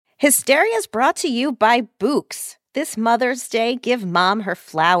Hysteria is brought to you by Books. This Mother's Day, give Mom her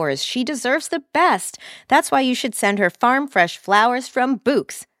flowers. She deserves the best. That's why you should send her farm fresh flowers from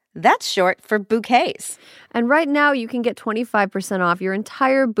Books. That's short for bouquets. And right now, you can get 25% off your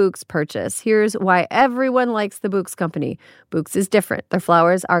entire Books purchase. Here's why everyone likes the Books company. Books is different. Their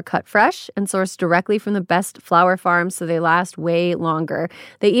flowers are cut fresh and sourced directly from the best flower farms, so they last way longer.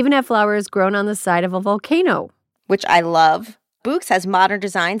 They even have flowers grown on the side of a volcano, which I love. Books has modern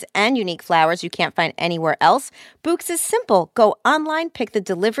designs and unique flowers you can't find anywhere else. Books is simple. Go online, pick the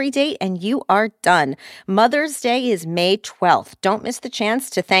delivery date, and you are done. Mother's Day is May 12th. Don't miss the chance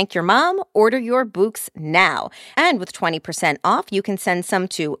to thank your mom. Order your Books now. And with 20% off, you can send some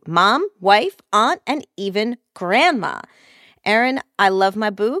to mom, wife, aunt, and even grandma. Erin, I love my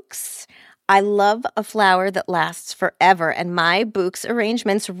Books. I love a flower that lasts forever, and my Books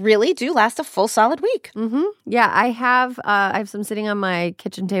arrangements really do last a full solid week. Mm-hmm. Yeah, I have some sitting on my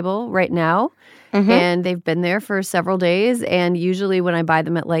kitchen table right now, and they've been there for several days, and usually when I buy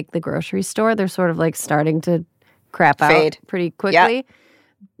them at, like, the grocery store, they're sort of, like, starting to fade out pretty quickly. Yep.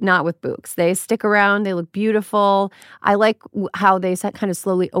 Not with Books. They stick around. They look beautiful. I like how they kind of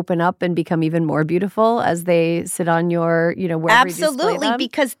slowly open up and become even more beautiful as they sit on your, wherever Absolutely, you display them.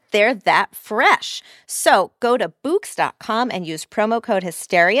 Because they're that fresh. So go to Books.com and use promo code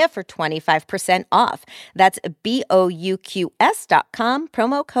Hysteria for 25% off. That's BOUQS.com,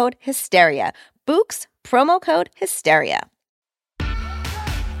 promo code Hysteria. Books, promo code Hysteria.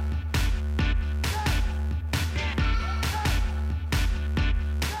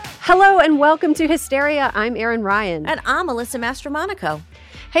 Hello and welcome to Hysteria. I'm Erin Ryan. And I'm Alyssa Mastromonaco.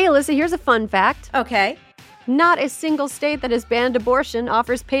 Hey, Alyssa, here's a fun fact. Okay. Not a single state that has banned abortion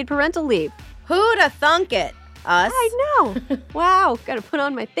offers paid parental leave. Who'da thunk it? Us? I know. Wow. Got to put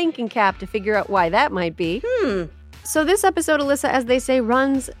on my thinking cap to figure out why that might be. So this episode, Alyssa, as they say,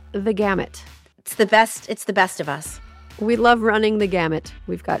 runs the gamut. It's the best. It's the best of us. We love running the gamut.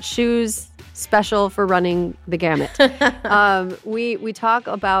 We've got shoes special for running the gamut. We talk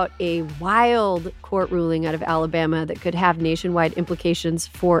about a wild court ruling out of Alabama that could have nationwide implications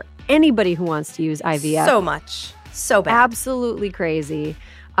for anybody who wants to use IVF. So much. So bad. Absolutely crazy.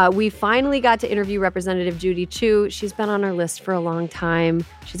 We finally got to interview Representative Judy Chu. She's been on our list for a long time.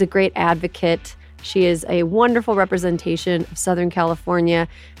 She's a great advocate. She is a wonderful representation of Southern California,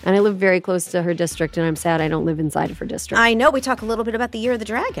 and I live very close to her district, and I'm sad I don't live inside of her district. I know. We talk a little bit about the Year of the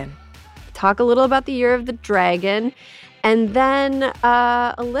Dragon. Talk a little about the Year of the Dragon. And then,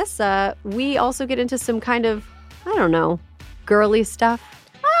 Alyssa, we also get into some kind of, I don't know, girly stuff.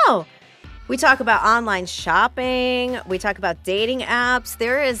 Oh, we talk about online shopping. We talk about dating apps.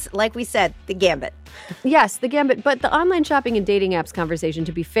 There is, like we said, the gambit. Yes, the gambit. But the online shopping and dating apps conversation,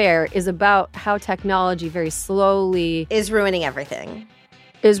 to be fair, is about how technology very slowly is ruining everything.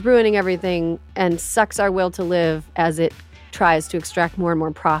 And sucks our will to live as it tries to extract more and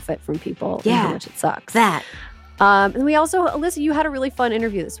more profit from people. Yeah, and how much it sucks. That. And we also, Alyssa, you had a really fun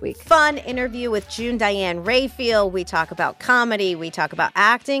interview this week. Fun interview with June Diane Raphael. We talk about comedy. We talk about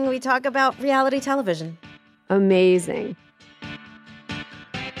acting. We talk about reality television. Amazing.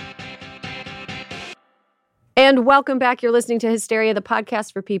 And welcome back. You're listening to Hysteria, the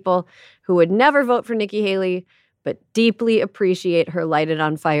podcast for people who would never vote for Nikki Haley, but deeply appreciate her lighted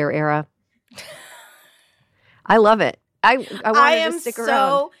on fire era. I love it. I want to stick around. I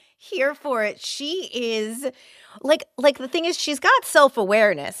am so here for it. She is like the thing is she's got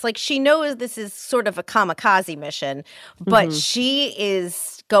self-awareness. Like she knows this is sort of a kamikaze mission, but she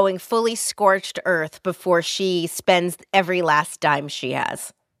is going fully scorched earth before she spends every last dime she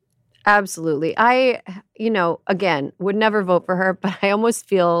has. Absolutely. I, again, would never vote for her, but I almost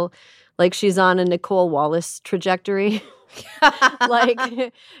feel like she's on a Nicole Wallace trajectory.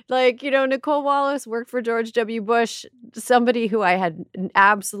 Nicole Wallace worked for George W. Bush, somebody who I had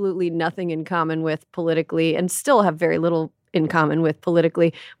absolutely nothing in common with politically and still have very little in common with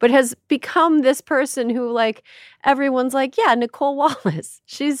politically, but has become this person who, everyone's like, yeah, Nicole Wallace.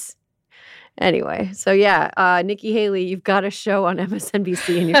 Anyway, so yeah, Nikki Haley, you've got a show on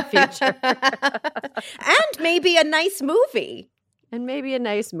MSNBC in your future. And maybe a nice movie.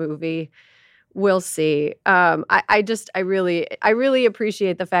 We'll see. I really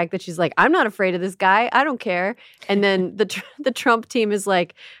appreciate the fact that she's like, I'm not afraid of this guy. I don't care. And then the Trump team is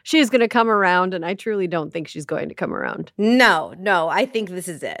like, she's going to come around. And I truly don't think she's going to come around. No, I think this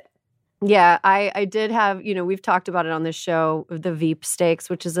is it. Yeah, I did have, we've talked about it on this show, the Veep stakes,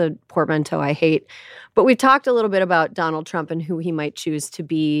 which is a portmanteau I hate. But we talked a little bit about Donald Trump and who he might choose to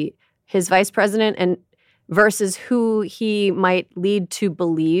be his vice president and versus who he might lead to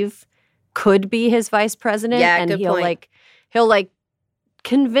believe could be his vice president. Yeah, and good point. He'll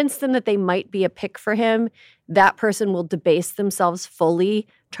convince them that they might be a pick for him, that person will debase themselves fully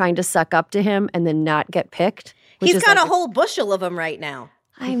trying to suck up to him and then not get picked. He's got a whole bushel of them right now.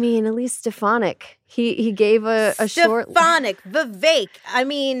 I mean, at least Stefanik. He gave a short... Stefanik, Vivek,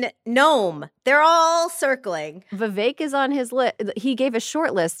 Noam. They're all circling. Vivek is on his list. He gave a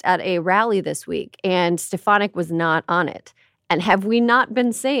short list at a rally this week, and Stefanik was not on it. And have we not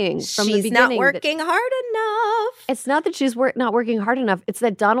been saying from the beginning she's not working hard enough? It's not that she's not working hard enough. It's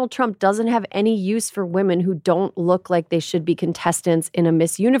that Donald Trump doesn't have any use for women who don't look like they should be contestants in a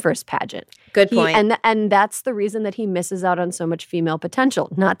Miss Universe pageant. Good point. And that's the reason that he misses out on so much female potential.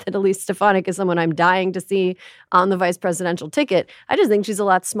 Not that Elise Stefanik is someone I'm dying to see on the vice presidential ticket. I just think she's a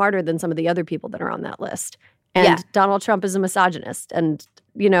lot smarter than some of the other people that are on that list. And Donald Trump is a misogynist. And,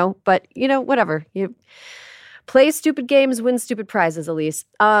 whatever. You play stupid games, win stupid prizes, Elise.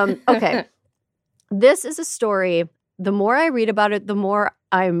 Okay. This is a story. The more I read about it, the more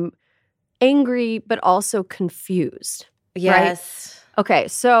I'm angry, but also confused. Yes. Right? Okay.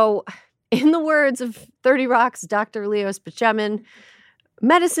 So, in the words of 30 Rock's Dr. Leo Spaceman,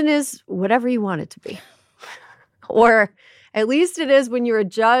 medicine is whatever you want it to be. Or at least it is when you're a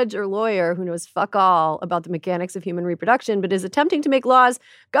judge or lawyer who knows fuck all about the mechanics of human reproduction, but is attempting to make laws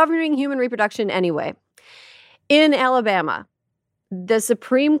governing human reproduction anyway. In Alabama, the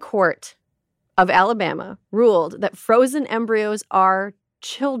Supreme Court of Alabama ruled that frozen embryos are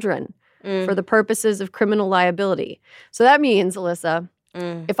children for the purposes of criminal liability. So that means, Alyssa,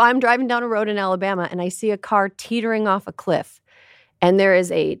 if I'm driving down a road in Alabama and I see a car teetering off a cliff and there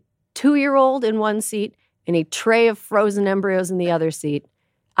is a 2-year-old in one seat and a tray of frozen embryos in the other seat,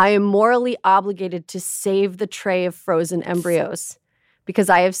 I am morally obligated to save the tray of frozen embryos because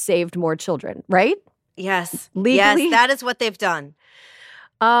I have saved more children, right? Yes. Legally? Yes, that is what they've done.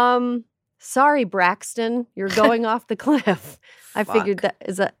 Sorry, Braxton, you're going off the cliff. I figured that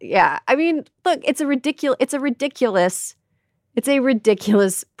is I mean, look, it's a ridiculous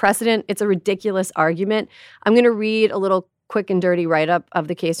precedent. It's a ridiculous argument. I'm going to read a little quick and dirty write-up of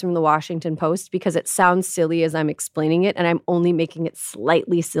the case from the Washington Post because it sounds silly as I'm explaining it, and I'm only making it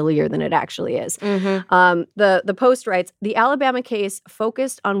slightly sillier than it actually is. The Post writes, the Alabama case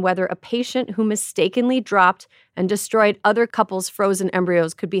focused on whether a patient who mistakenly dropped and destroyed other couples' frozen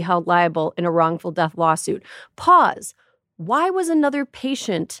embryos could be held liable in a wrongful death lawsuit. Pause. Why was another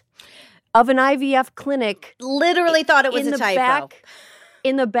patient of an IVF clinic literally thought it was a typo?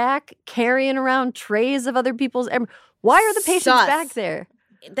 In the back, carrying around trays of other people's embryos? Why are the patients back there?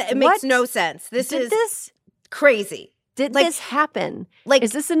 It makes no sense. This is crazy. Did this happen?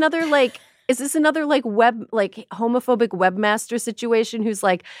 Is this another homophobic webmaster situation who's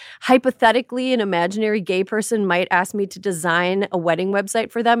like, hypothetically, an imaginary gay person might ask me to design a wedding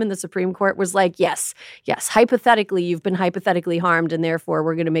website for them, and the Supreme Court was like, yes, hypothetically, you've been hypothetically harmed, and therefore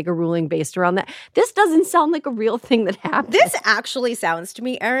we're going to make a ruling based around that. This doesn't sound like a real thing that happened. This actually sounds to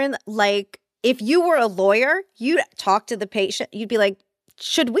me, Erin, like if you were a lawyer, you'd talk to the patient, you'd be like,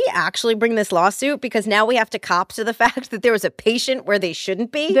 should we actually bring this lawsuit? Because now we have to cop to the fact that there was a patient where they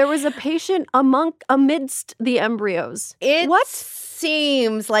shouldn't be. There was a patient amidst the embryos. It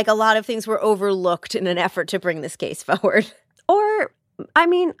seems like a lot of things were overlooked in an effort to bring this case forward. Or, I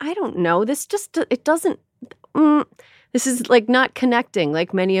mean, I don't know. This is like not connecting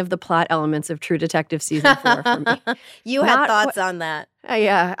like many of the plot elements of True Detective season 4 for me. You had thoughts on that.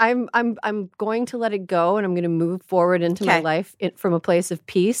 Yeah, I'm going to let it go, and I'm going to move forward into my life from a place of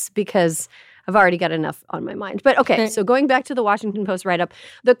peace because I've already got enough on my mind. But okay, so going back to the Washington Post write-up,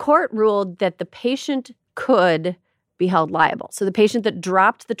 the court ruled that the patient could be held liable. So the patient that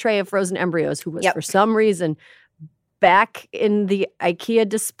dropped the tray of frozen embryos, who was for some reason back in the IKEA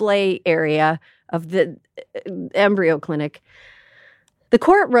display area of the embryo clinic, the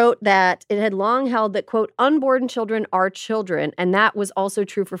court wrote that it had long held that, quote, unborn children are children, and that was also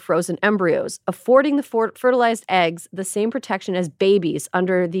true for frozen embryos, affording the fertilized eggs the same protection as babies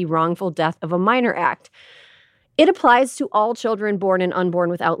under the Wrongful Death of a Minor Act. It applies to all children born and unborn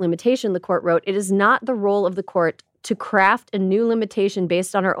without limitation, the court wrote. It is not the role of the court to craft a new limitation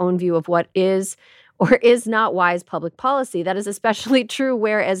based on our own view of what is or is not wise public policy. That is especially true,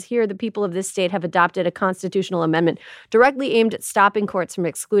 whereas here the people of this state have adopted a constitutional amendment directly aimed at stopping courts from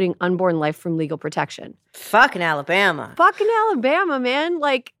excluding unborn life from legal protection. Fucking Alabama. Fucking Alabama, man.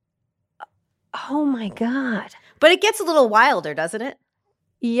 Like, oh my God. But it gets a little wilder, doesn't it?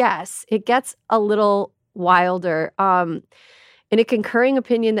 Yes, it gets a little wilder. In a concurring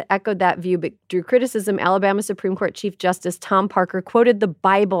opinion that echoed that view but drew criticism, Alabama Supreme Court Chief Justice Tom Parker quoted the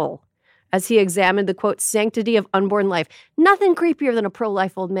Bible as he examined the, quote, sanctity of unborn life. Nothing creepier than a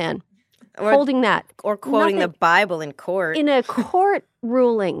pro-life old man. holding that. Or quoting Nothing. the Bible in court. In a court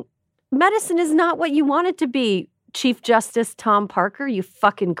ruling. Medicine is not what you want it to be, Chief Justice Tom Parker, you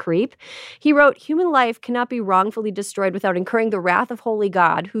fucking creep. He wrote, human life cannot be wrongfully destroyed without incurring the wrath of holy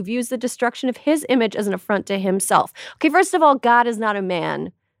God, who views the destruction of his image as an affront to himself. Okay, first of all, God is not a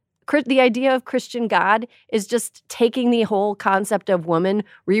man. The idea of Christian God is just taking the whole concept of woman,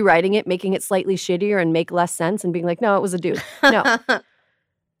 rewriting it, making it slightly shittier and make less sense and being like, no, it was a dude. No.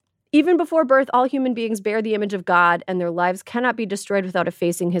 Even before birth, all human beings bear the image of God and their lives cannot be destroyed without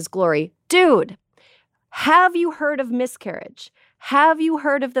effacing his glory. Dude, have you heard of miscarriage? Have you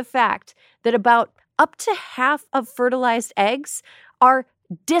heard of the fact that about up to half of fertilized eggs are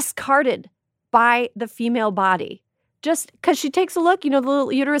discarded by the female body? Just because she takes a look, the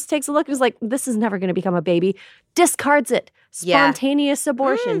little uterus takes a look and is like, this is never going to become a baby. Discards it. Spontaneous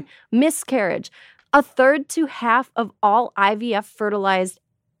abortion, miscarriage. A third to half of all IVF fertilized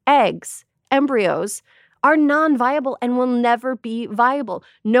eggs, embryos, are non-viable and will never be viable.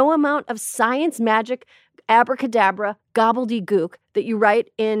 No amount of science, magic, abracadabra, gobbledygook that you write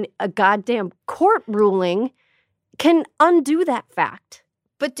in a goddamn court ruling can undo that fact.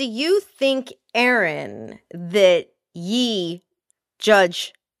 But do you think, Aaron, that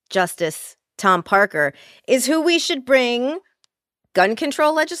Judge Justice Tom Parker is who we should bring gun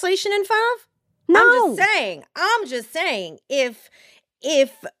control legislation in front of? No. I'm just saying, if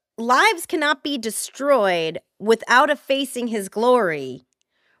lives cannot be destroyed without effacing his glory,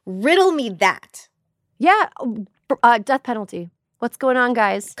 riddle me that. Yeah, death penalty. What's going on,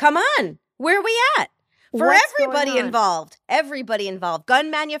 guys? Come on. Where are we at? For What's everybody going on? involved. Everybody involved.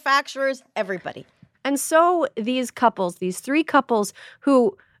 Gun manufacturers, everybody. And so these three couples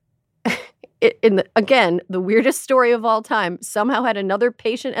who, again, the weirdest story of all time, somehow had another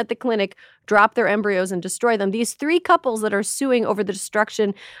patient at the clinic drop their embryos and destroy them. These three couples that are suing over the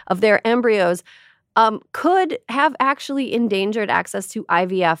destruction of their embryos could have actually endangered access to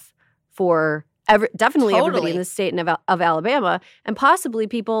IVF for definitely everybody in the state of Alabama and possibly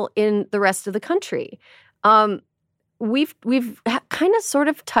people in the rest of the country. We've kind of sort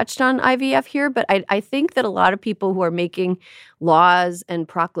of touched on IVF here, but I think that a lot of people who are making laws and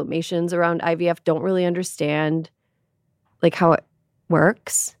proclamations around IVF don't really understand like how it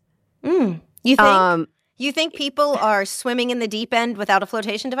works. You think? You think people are swimming in the deep end without a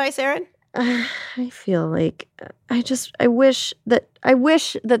flotation device, Erin? I feel like I wish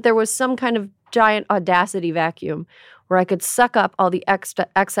that there was some kind of giant audacity vacuum where I could suck up all the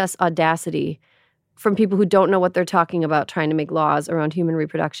excess audacity from people who don't know what they're talking about trying to make laws around human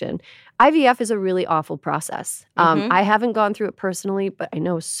reproduction. IVF is a really awful process. I haven't gone through it personally, but I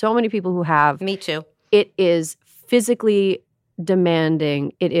know so many people who have. Me too. It is physically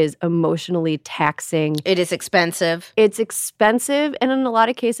demanding. It is emotionally taxing. It is expensive. It's expensive, and in a lot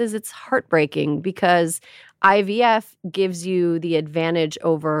of cases, it's heartbreaking because IVF gives you the advantage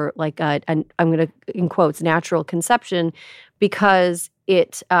over like I'm going to, in quotes, natural conception because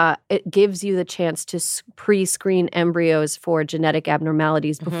it gives you the chance to pre-screen embryos for genetic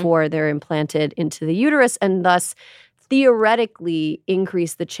abnormalities before they're implanted into the uterus and thus theoretically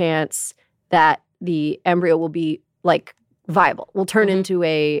increase the chance that the embryo will be like viable, will turn into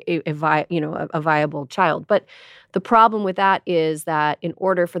a viable child. But the problem with that is that in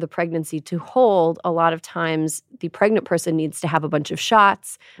order for the pregnancy to hold, a lot of times the pregnant person needs to have a bunch of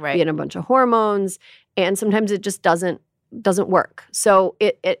shots, be in a bunch of hormones, and sometimes it just doesn't work. So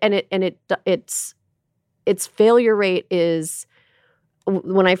its failure rate is.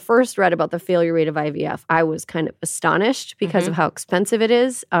 When I first read about the failure rate of IVF, I was kind of astonished because of how expensive it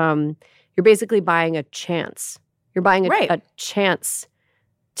is. You're basically buying a chance. You're buying a chance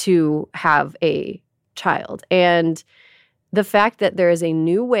to have a child. And the fact that there is a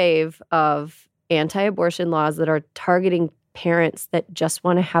new wave of anti-abortion laws that are targeting parents that just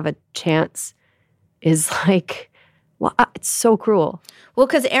want to have a chance is like, well, it's so cruel. Well,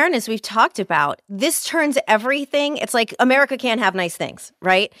 because Erin, as we've talked about, this turns everything. It's like America can't have nice things,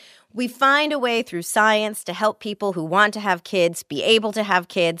 right? We find a way through science to help people who want to have kids be able to have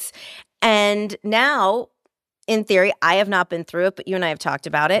kids. And now, in theory, I have not been through it, but you and I have talked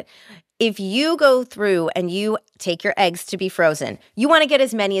about it. If you go through and you take your eggs to be frozen, you want to get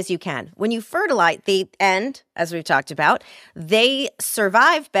as many as you can. When you fertilize, as we've talked about, they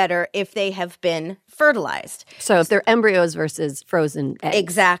survive better if they have been fertilized. So if they're embryos versus frozen eggs.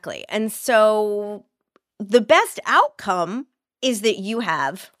 Exactly. And so the best outcome is that you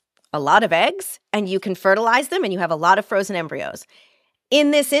have a lot of eggs and you can fertilize them and you have a lot of frozen embryos. In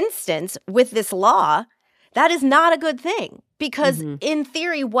this instance, with this law, that is not a good thing Because in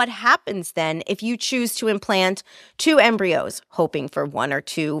theory, what happens then if you choose to implant 2 embryos, hoping for 1 or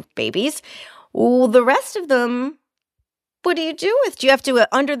 2 babies? Well, the rest of them, what do you do with? Do you have to,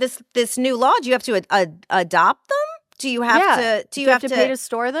 under this new law, do you have to adopt them? Do you have to? Do you have to pay to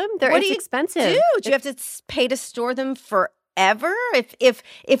store them? It's expensive. Do you have to pay to store them forever?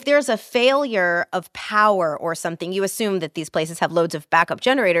 If there's a failure of power or something, you assume that these places have loads of backup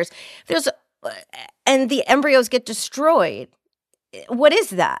generators. And the embryos get destroyed. What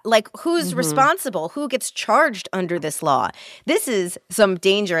is that? Like, who's responsible? Who gets charged under this law? This is some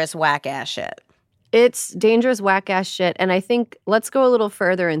dangerous whack-ass shit. It's dangerous whack-ass shit. And I think let's go a little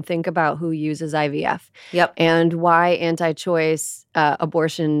further and think about who uses IVF. Yep. And why anti-choice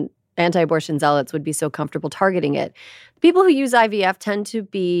anti-abortion zealots would be so comfortable targeting it. People who use IVF tend to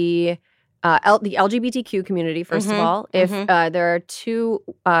be the LGBTQ community, first of all. If there are 2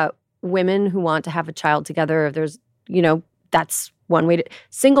 women who want to have a child together, there's, that's one way to.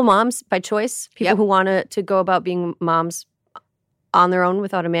 Single moms by choice, people who want to go about being moms on their own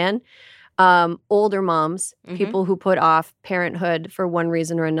without a man. Older moms, people who put off parenthood for one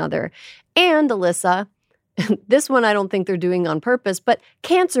reason or another. And, Alyssa, this one I don't think they're doing on purpose, but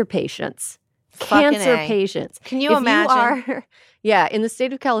cancer patients. Cancer patients. Can you imagine? In the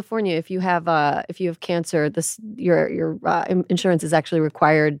state of California, if you have cancer, your insurance is actually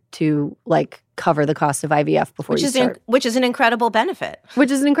required to cover the cost of IVF before you start. Which is an incredible benefit.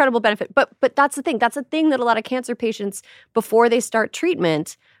 But that's the thing. That's a thing that a lot of cancer patients, before they start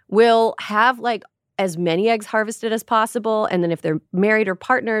treatment, will have as many eggs harvested as possible. And then if they're married or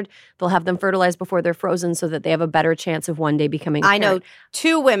partnered, they'll have them fertilized before they're frozen so that they have a better chance of one day becoming a parent. I know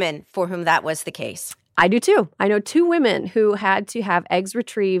 2 women for whom that was the case. I do too. I know 2 women who had to have eggs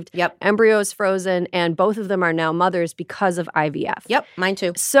retrieved, embryos frozen, and both of them are now mothers because of IVF. Yep, mine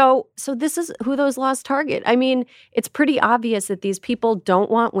too. So this is who those laws target. I mean, it's pretty obvious that these people don't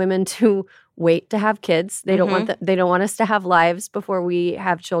want women to wait to have kids. They don't want they don't want us to have lives before we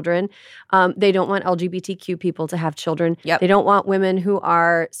have children. They don't want LGBTQ people to have children. Yep. They don't want women who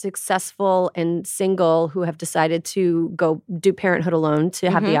are successful and single who have decided to go do parenthood alone to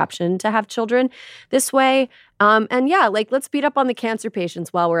have the option to have children this way. Let's beat up on the cancer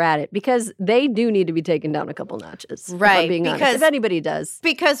patients while we're at it, because they do need to be taken down a couple notches. Right. If I'm being honest, if anybody does.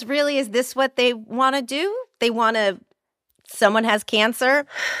 Because really, is this what they want to do? They want to. Someone has cancer,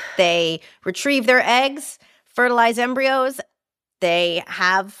 they retrieve their eggs, fertilize embryos, they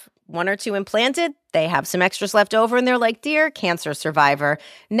have 1 or 2 implanted, they have some extras left over, and they're like, dear cancer survivor,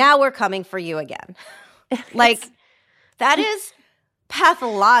 now we're coming for you again. That is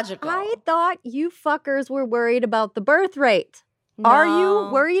pathological. I thought you fuckers were worried about the birth rate. No. Are you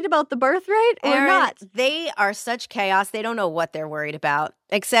worried about the birth rate or Erin, not? They are such chaos, they don't know what they're worried about,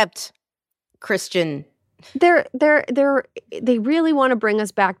 except Christian. They really want to bring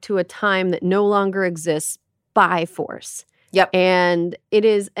us back to a time that no longer exists by force. Yep. And it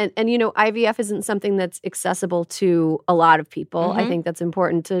is, and IVF isn't something that's accessible to a lot of people. I think that's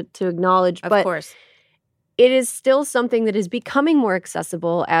important to acknowledge. Of course. It is still something that is becoming more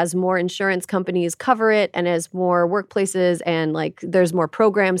accessible as more insurance companies cover it and as more workplaces and there's more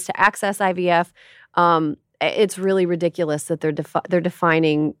programs to access IVF. It's really ridiculous that they're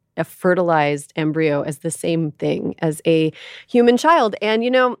defining a fertilized embryo as the same thing as a human child. And,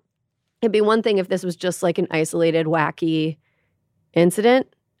 it'd be one thing if this was just an isolated, wacky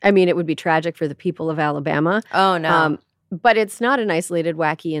incident. I mean, it would be tragic for the people of Alabama. Oh, no. But it's not an isolated,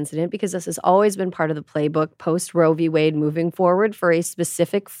 wacky incident because this has always been part of the playbook post-Roe v. Wade moving forward for a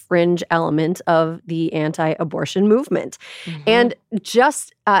specific fringe element of the anti-abortion movement. And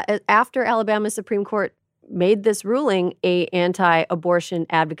just after Alabama Supreme Court made this ruling, a anti-abortion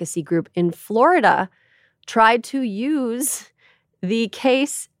advocacy group in Florida tried to use the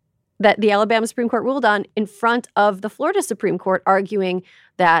case that the Alabama Supreme Court ruled on in front of the Florida Supreme Court, arguing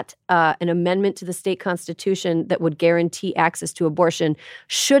that an amendment to the state constitution that would guarantee access to abortion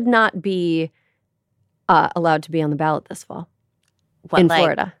should not be allowed to be on the ballot this fall in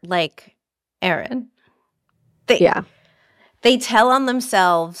Florida. Erin, they tell on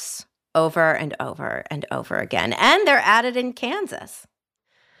themselves over and over and over again. And they're at it in Kansas.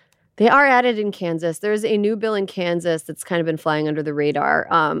 They are at it in Kansas. There's a new bill in Kansas that's kind of been flying under the radar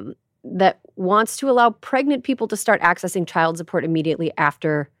that wants to allow pregnant people to start accessing child support immediately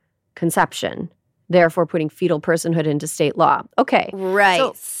after conception, therefore putting fetal personhood into state law. Okay. Right.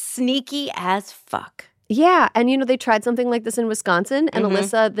 So, sneaky as fuck. Yeah. And, they tried something like this in Wisconsin. And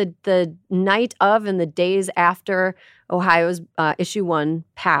Alyssa, the night of and the days after Ohio's issue 1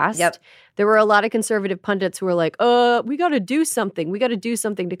 passed. Yep. There were a lot of conservative pundits who were like, we got to do something. We got to do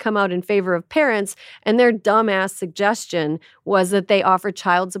something to come out in favor of parents. And their dumbass suggestion was that they offer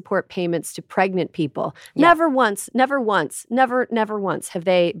child support payments to pregnant people. Yeah. Never once have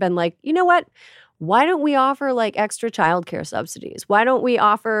they been like, you know what? Why don't we offer like extra childcare subsidies? Why don't we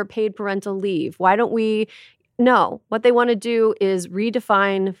offer paid parental leave? Why don't we? No, what they want to do is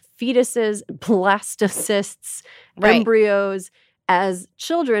redefine fetuses, blastocysts, embryos as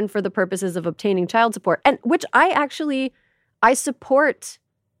children for the purposes of obtaining child support. And which I support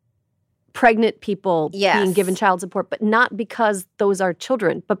pregnant people being given child support, but not because those are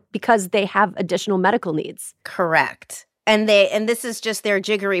children, but because they have additional medical needs. Correct. And this is just their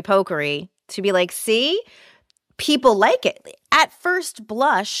jiggery pokery to be like, see, people like it. At first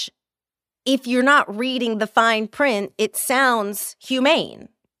blush, if you're not reading the fine print, it sounds humane,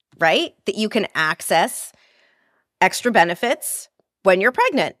 right? That you can access extra benefits when you're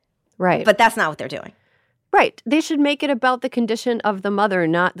pregnant. Right. But that's not what they're doing. Right. They should make it about the condition of the mother,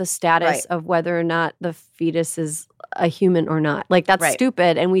 not the status of whether or not the fetus is a human or not. Like, that's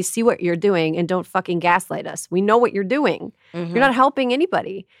stupid, and we see what you're doing, and don't fucking gaslight us. We know what you're doing. Mm-hmm. You're not helping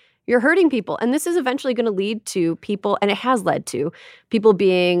anybody. You're hurting people. And this is eventually going to lead to people, and it has led to, people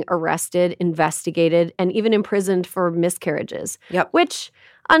being arrested, investigated, and even imprisoned for miscarriages. Yep. Which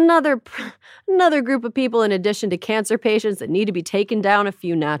another group of people, in addition to cancer patients, that need to be taken down a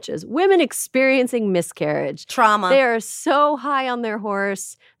few notches. Women experiencing miscarriage. Trauma. They are so high on their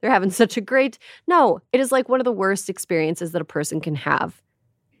horse. They're having such a great... No, it is like one of the worst experiences that a person can have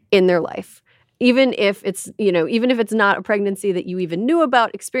in their life. Even if it's not a pregnancy that you even knew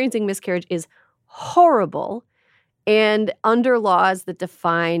about, experiencing miscarriage is horrible. And under laws that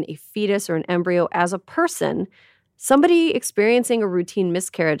define a fetus or an embryo as a person, somebody experiencing a routine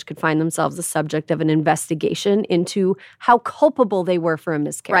miscarriage could find themselves the subject of an investigation into how culpable they were for a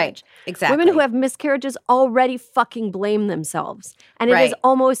miscarriage. Right, exactly. Women who have miscarriages already fucking blame themselves. And it is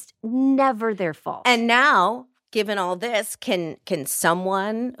almost never their fault. And now, given all this, can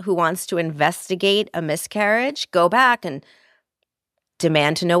someone who wants to investigate a miscarriage go back and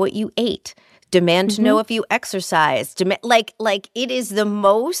demand to know what you ate, demand to know if you exercised, like it is the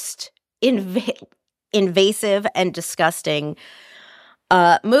most invasive and disgusting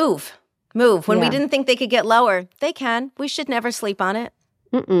move. When we didn't think they could get lower, they can. We should never sleep on it.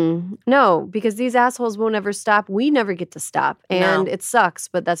 No, because these assholes won't ever stop. We never get to stop. And it sucks,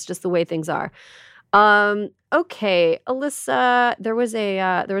 but that's just the way things are. Okay, Alyssa, there was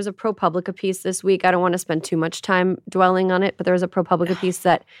a ProPublica piece this week. I don't want to spend too much time dwelling on it, but there was a ProPublica piece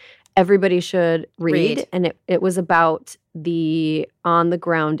that everybody should read. And it was about the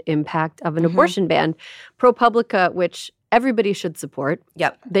on-the-ground impact of an abortion ban. ProPublica, which everybody should support.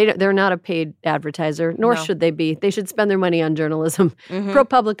 Yep. They're not a paid advertiser, nor should they be. They should spend their money on journalism.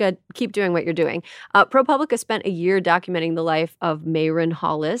 ProPublica, keep doing what you're doing. ProPublica spent a year documenting the life of Mayron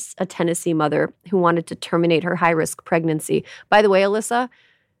Hollis, a Tennessee mother who wanted to terminate her high-risk pregnancy. By the way, Alyssa,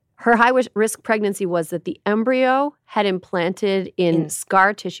 her high-risk pregnancy was that the embryo had implanted in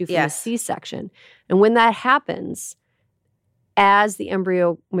scar tissue from a C-section. And when that happens, as the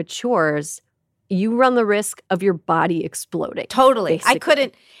embryo matures, you run the risk of your body exploding. Totally. Basically. I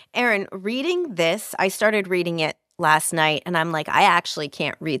couldn't, Erin, reading this, I started reading it last night, and I'm like, I actually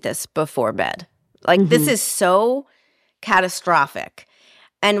can't read this before bed. Like, this is so catastrophic.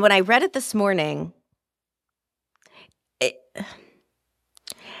 And when I read it this morning,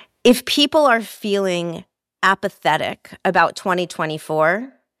 if people are feeling apathetic about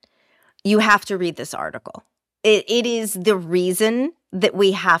 2024, you have to read this article. It is the reason that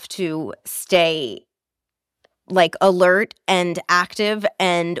we have to stay like alert and active.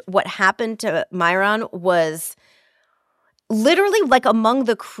 And what happened to Myron was literally like among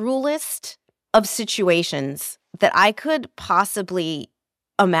the cruelest of situations that I could possibly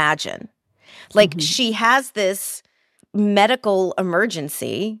imagine. Like she has this medical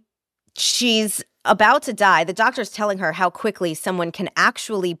emergency. She's about to die. The doctor's telling her how quickly someone can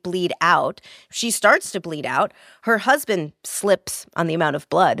actually bleed out. She starts to bleed out. Her husband slips on the amount of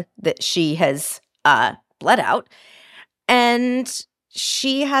blood that she has bled out. And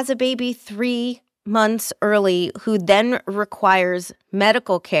she has a baby 3 months early who then requires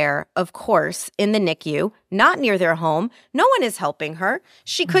medical care, of course, in the NICU, not near their home. No one is helping her.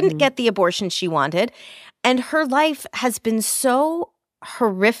 She couldn't get the abortion she wanted. And her life has been so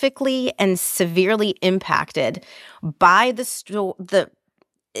horrifically and severely impacted by the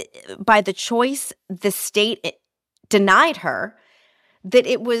choice the state denied her, that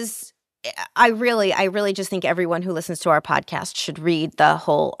it was I really just think everyone who listens to our podcast should read the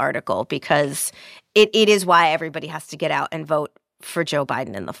whole article because it is why everybody has to get out and vote for Joe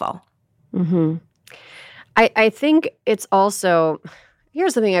Biden in the fall. Mm-hmm. I think it's also,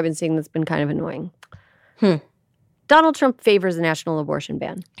 here's something I've been seeing that's been kind of annoying. Donald Trump favors a national abortion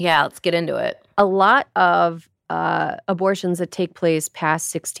ban. Yeah, let's get into it. A lot of abortions that take place past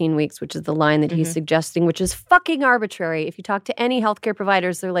 16 weeks, which is the line that he's suggesting, which is fucking arbitrary. If you talk to any healthcare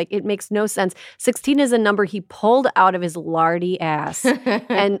providers, they're like, it makes no sense. 16 is a number he pulled out of his lardy ass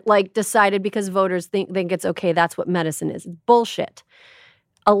and like decided because voters think it's okay, that's what medicine is. It's bullshit.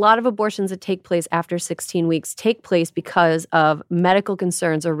 A lot of abortions that take place after 16 weeks take place because of medical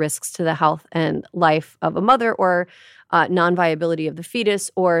concerns or risks to the health and life of a mother or non-viability of the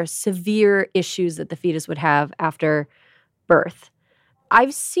fetus or severe issues that the fetus would have after birth.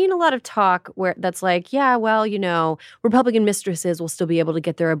 I've seen a lot of talk where that's like, yeah, well, you know, Republican mistresses will still be able to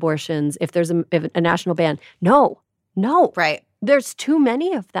get their abortions if there's a national ban. No. Right. There's too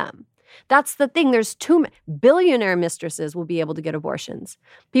many of them. That's the thing. There's billionaire mistresses will be able to get abortions.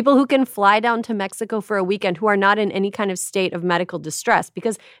 People who can fly down to Mexico for a weekend who are not in any kind of state of medical distress.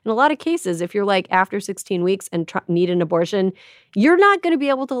 Because in a lot of cases, if you're like after 16 weeks and need an abortion, you're not going to be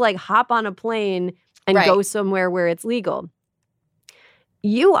able to like hop on a plane and go somewhere where it's legal.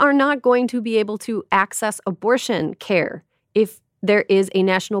 You are not going to be able to access abortion care if there is a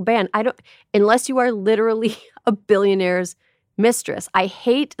national ban. Unless you are literally a billionaire's mistress. I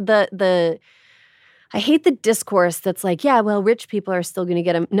hate the discourse that's like, yeah, well, rich people are still going to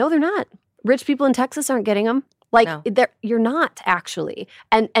get them. No, they're not. Rich people in Texas aren't getting them. Like, you're not actually.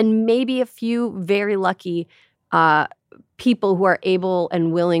 And maybe a few very lucky people who are able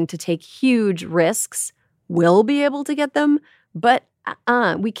and willing to take huge risks will be able to get them. But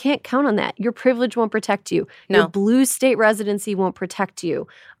we can't count on that. Your privilege won't protect you. No. Your blue state residency won't protect you.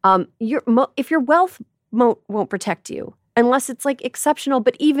 If your wealth won't protect you. Unless it's like exceptional.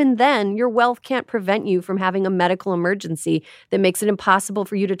 But even then, your wealth can't prevent you from having a medical emergency that makes it impossible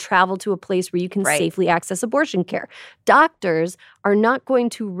for you to travel to a place where you can safely access abortion care. Doctors are not going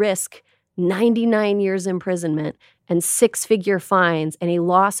to risk 99 years imprisonment and 6-figure fines and a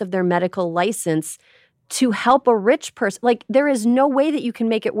loss of their medical license to help a rich person. Like, there is no way that you can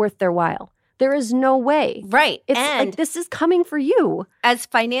make it worth their while. There is no way. Right. It's and like, this is coming for you. As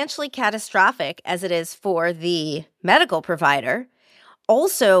financially catastrophic as it is for the medical provider,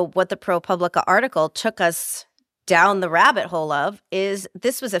 also what the ProPublica article took us down the rabbit hole of is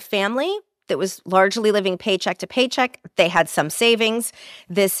this was a family that was largely living paycheck to paycheck. They had some savings.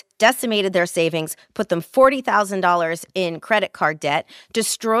 This decimated their savings, put them $40,000 in credit card debt,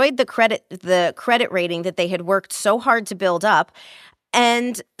 destroyed the credit rating that they had worked so hard to build up,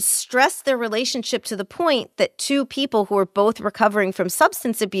 and stressed their relationship to the point that two people who were both recovering from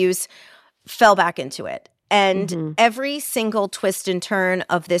substance abuse fell back into it. And every single twist and turn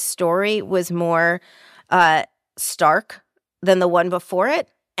of this story was more stark than the one before it.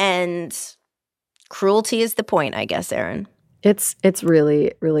 And cruelty is the point, I guess, Erin. It's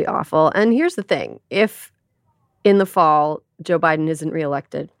really, really awful. And here's the thing. If in the fall Joe Biden isn't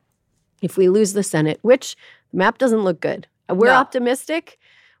reelected, if we lose the Senate, which the map doesn't look good, we're optimistic.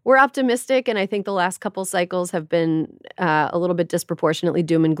 We're optimistic, and I think the last couple cycles have been a little bit disproportionately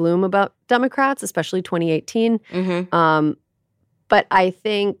doom and gloom about Democrats, especially 2018. But I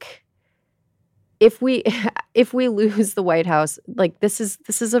think if we lose the White House, like this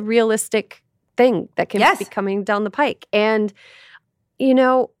is a realistic thing that can be coming down the pike, and you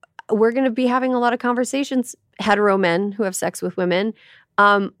know we're going to be having a lot of conversations. Hetero men who have sex with women.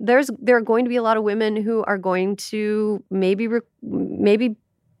 There are going to be a lot of women who are going to maybe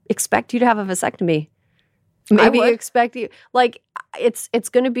expect you to have a vasectomy. Maybe expect you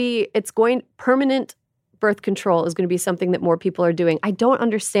permanent birth control is going to be something that more people are doing. I don't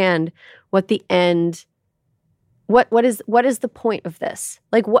understand what the end. What is the point of this?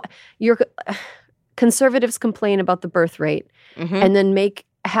 Like what conservatives complain about the birth rate and then make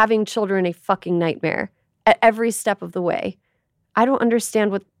having children a fucking nightmare at every step of the way. I don't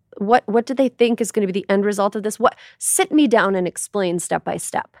understand what do they think is going to be the end result of this? Sit me down and explain step by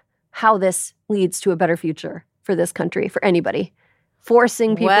step how this leads to a better future for this country, for anybody.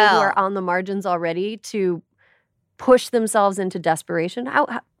 Forcing people who are on the margins already to push themselves into desperation.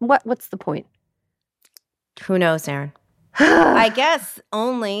 What's the point? Who knows, Erin? I guess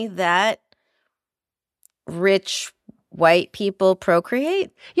only that rich white people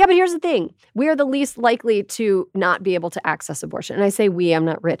procreate. Yeah, but here's the thing. We are the least likely to not be able to access abortion. And I say we, I'm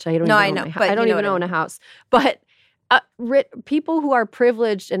not rich. I don't even own a house. But People who are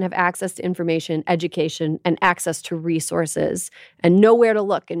privileged and have access to information, education, and access to resources and know where to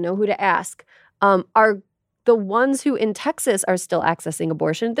look and know who to ask are the ones who in Texas are still accessing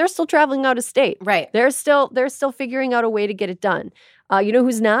abortion. They're still traveling out of state. Right. They're still figuring out a way to get it done. You know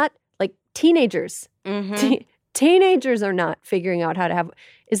who's not? Like teenagers. Mm-hmm. Teenagers are not figuring out how to have.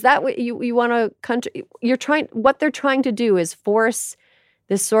 Is that what you want a country? What they're trying to do is force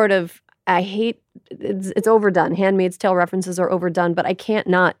this sort of, I hate, it's overdone. Handmaid's Tale references are overdone, but I can't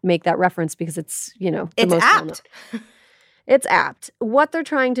not make that reference because it's, the It's most apt. It's apt. What they're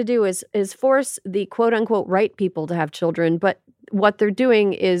trying to do is force the quote unquote right people to have children, but what they're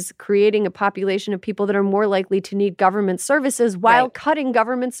doing is creating a population of people that are more likely to need government services while cutting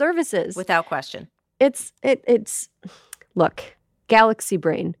government services. Without question. It's look, galaxy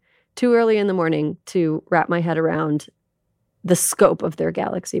brain. Too early in the morning to wrap my head around the scope of their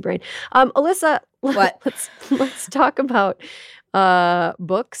galaxy brain. Alyssa, What? let's talk about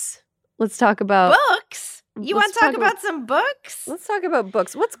books. Let's talk about Books? You want to talk about some books? Let's talk about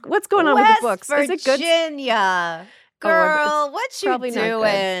books. What's going on with the books? West Is it good? Virginia. Girl, what you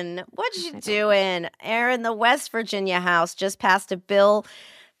doing? What you doing? Aaron, the West Virginia House just passed a bill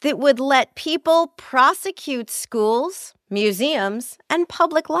that would let people prosecute schools, museums, and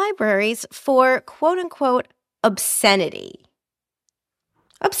public libraries for quote-unquote obscenity.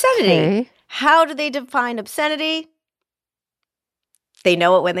 Obscenity. Okay. How do they define obscenity? They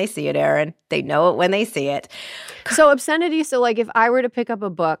know it when they see it, Aaron. They know it when they see it. So obscenity, so like if I were to pick up a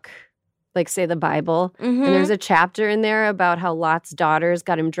book, like say the Bible, and there's a chapter in there about how Lot's daughters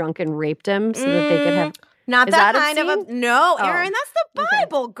got him drunk and raped him so that they could have... Not Is that, that kind of obscene? no, Oh. Aaron, that's the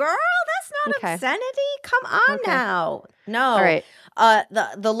Bible, girl. That's not Okay. obscenity. Come on now. No. All right.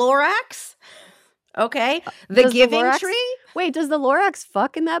 The Lorax. Okay. The Does Giving Lorax- Tree. Wait, does the Lorax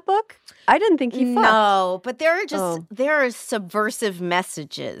fuck in that book? I didn't think he fucked. No, but there are Oh. there are subversive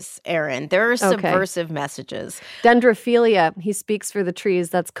messages, Aaron. There are subversive messages. Dendrophilia, he speaks for the trees.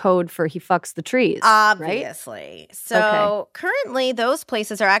 That's code for he fucks the trees. Right? Obviously. So currently, those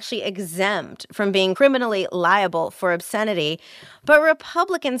places are actually exempt from being criminally liable for obscenity. But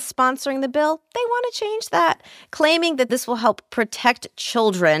Republicans sponsoring the bill, they want to change that, claiming that this will help protect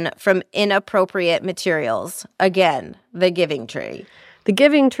children from inappropriate materials. Again, the Giving Tree. The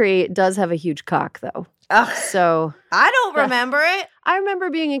Giving Tree does have a huge cock, though. Ugh, So I don't remember it. I remember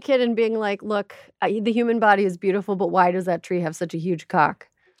being a kid and being like, look, the human body is beautiful, but why does that tree have such a huge cock?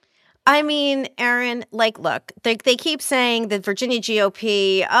 I mean, Aaron, look, they keep saying that Virginia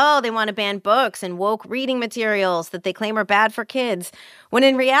GOP, they want to ban books and woke reading materials that they claim are bad for kids, when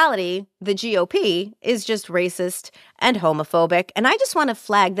in reality, the GOP is just racist and homophobic. And I just want to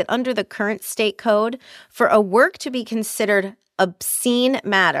flag that under the current state code, for a work to be considered obscene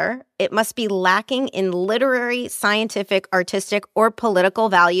matter, it must be lacking in literary, scientific, artistic, or political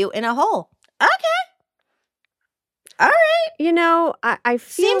value in a whole. Okay. All right. I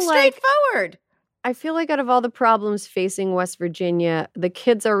feel Seems like straightforward. I feel like out of all the problems facing West Virginia, the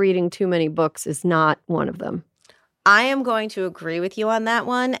kids are reading too many books is not one of them. I am going to agree with you on that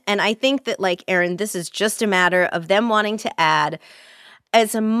one. And I think that, Aaron, this is just a matter of them wanting to add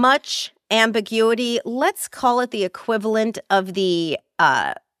as much ambiguity, let's call it the equivalent of the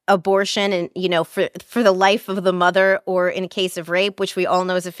abortion and, for the life of the mother, or in case of rape, which we all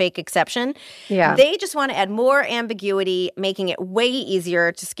know is a fake exception. Yeah. They just want to add more ambiguity, making it way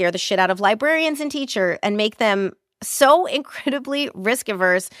easier to scare the shit out of librarians and teachers and make them so incredibly risk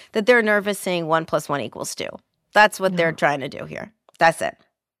averse that they're nervous saying 1 + 1 = 2. That's what they're trying to do here. That's it.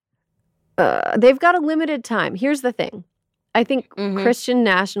 They've got a limited time. Here's the thing. I think Christian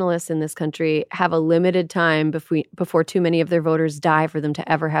nationalists in this country have a limited time before too many of their voters die for them to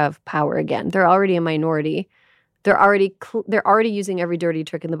ever have power again. They're already a minority. They're already using every dirty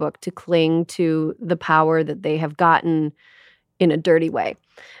trick in the book to cling to the power that they have gotten in a dirty way.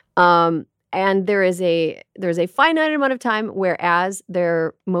 And there's a finite amount of time, whereas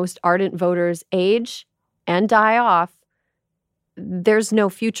their most ardent voters age and die off, there's no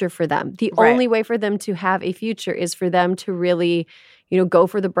future for them. The only way for them to have a future is for them to really, go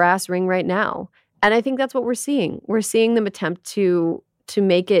for the brass ring right now. And I think that's what we're seeing. We're seeing them attempt to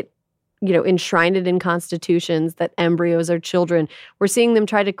make it, enshrine it in constitutions that embryos are children. We're seeing them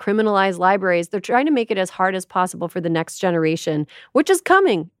try to criminalize libraries. They're trying to make it as hard as possible for the next generation, which is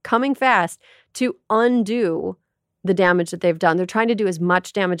coming fast, to undo the damage that they've done. They're trying to do as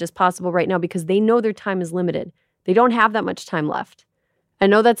much damage as possible right now because they know their time is limited. They don't have that much time left. I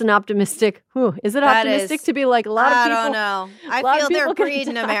know that's an optimistic. Is it optimistic to be like a lot of people? I don't know. I feel they're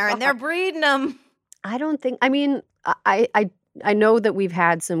breeding them, Aaron. They're breeding them. I don't think. I mean, I I know that we've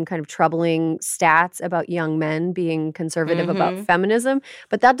had some kind of troubling stats about young men being conservative about feminism,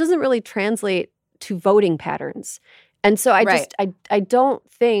 but that doesn't really translate to voting patterns. And so I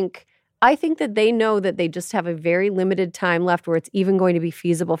don't think, I think that they know that they just have a very limited time left where it's even going to be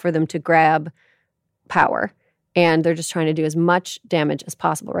feasible for them to grab power. And they're just trying to do as much damage as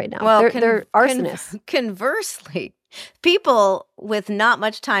possible right now. Well, they're arsonists. Conversely, people with not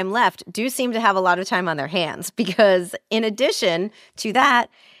much time left do seem to have a lot of time on their hands because in addition to that,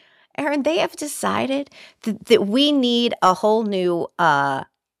 Erin, they have decided that we need a whole new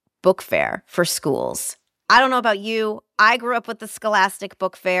book fair for schools. I don't know about you. I grew up with the Scholastic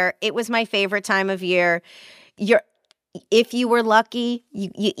Book Fair. It was my favorite time of year. If you were lucky,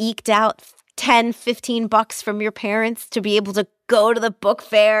 you eked out $10-15 from your parents to be able to go to the book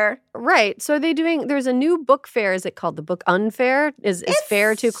fair. Right. So there's a new book fair. Is it called the Book Unfair? Is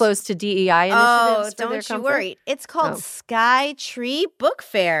fair too close to DEI initiatives for their comfort? Don't you worry. It's called Sky Tree Book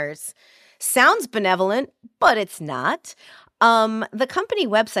Fairs. Sounds benevolent, but it's not. The company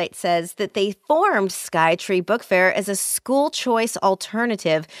website says that they formed Sky Tree Book Fair as a school choice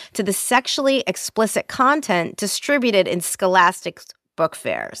alternative to the sexually explicit content distributed in Scholastic book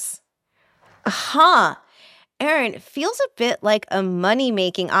fairs. Erin, it feels a bit like a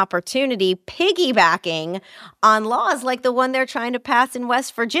money-making opportunity piggybacking on laws like the one they're trying to pass in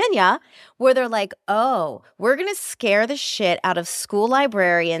West Virginia, where they're like, oh, we're going to scare the shit out of school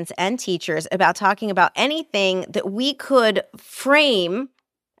librarians and teachers about talking about anything that we could frame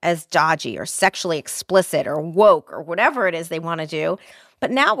as dodgy or sexually explicit or woke or whatever it is they want to do.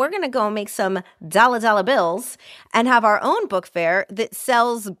 But now we're going to go make some dollar bills and have our own book fair that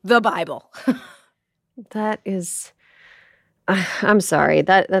sells the Bible. That is, I'm sorry.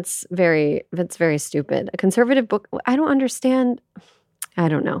 That's very stupid. A conservative book. I don't understand. I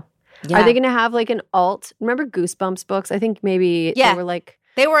don't know. Yeah. Are they going to have like an alt? Remember Goosebumps books? I think maybe they were like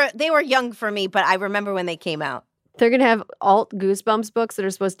they were young for me, but I remember when they came out. They're going to have alt Goosebumps books that are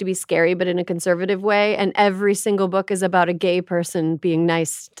supposed to be scary, but in a conservative way. And every single book is about a gay person being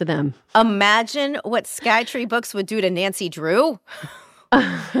nice to them. Imagine what Skytree Books would do to Nancy Drew.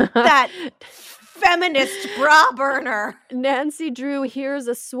 That feminist bra burner. Nancy Drew hears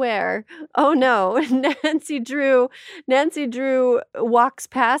a swear. Oh no. Nancy Drew walks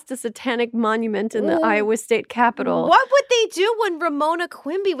past a satanic monument in the Iowa State Capitol. What would they do when Ramona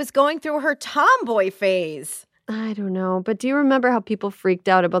Quimby was going through her tomboy phase? I don't know. But do you remember how people freaked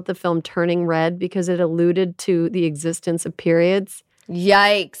out about the film Turning Red because it alluded to the existence of periods?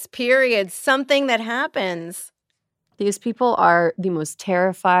 Yikes. Periods. Something that happens. These people are the most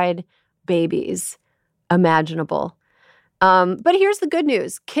terrified babies imaginable. But here's the good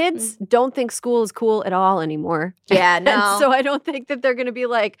news. Kids don't think school is cool at all anymore. Yeah, no. And so I don't think that they're going to be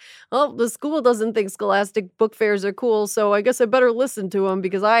like, oh, the school doesn't think Scholastic book fairs are cool, so I guess I better listen to them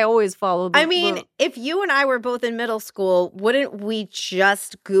because I always follow them. I mean, if you and I were both in middle school, wouldn't we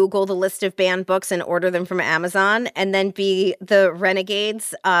just Google the list of banned books and order them from Amazon and then be the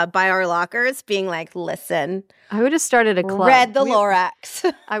renegades by our lockers being like, listen. I would have started a club. Read the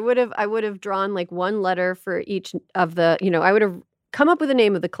Lorax. I would have drawn like one letter for each of the, I would have come up with a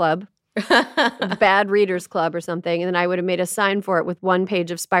name of the club, the Bad Readers Club or something, and then I would have made a sign for it with one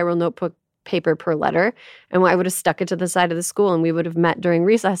page of spiral notebook paper per letter, and I would have stuck it to the side of the school, and we would have met during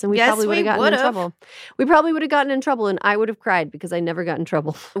recess, and we probably would have gotten in trouble. We probably would have gotten in trouble, and I would have cried because I never got in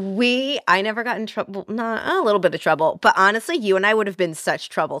trouble. I never got in trouble. A little bit of trouble, but honestly, you and I would have been such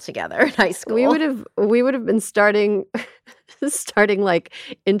trouble together in high school. We would have been starting like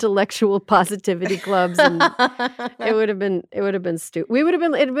intellectual positivity clubs, and it would have been stupid. It'd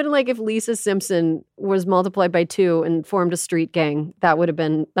have been like if Lisa Simpson was multiplied by 2 and formed a street gang. That would have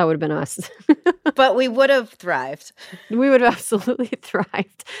been us. But we would have thrived. We would have absolutely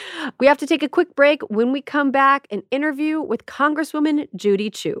thrived. We have to take a quick break. When we come back, an interview with Congresswoman Judy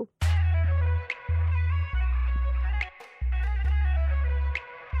Chu.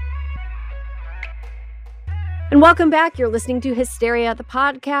 And welcome back. You're listening to Hysteria, the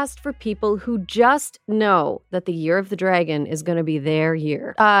podcast for people who just know that the year of the dragon is going to be their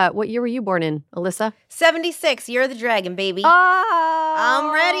year. What year were you born in, Alyssa? 76, Year of the Dragon, baby. Oh!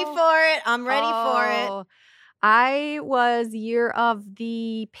 I'm ready for it. I was year of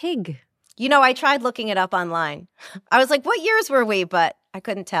the pig. I tried looking it up online. I was like, what years were we? But I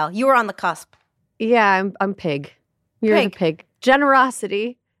couldn't tell. You were on the cusp. Yeah, I'm pig. You're the pig.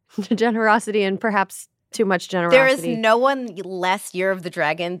 Generosity and perhaps too much There is generosity. no one less Year of the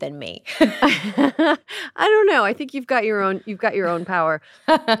Dragon than me. I don't know. I think you've got your own power.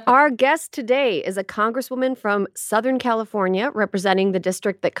 Our guest today is a congresswoman from Southern California, representing the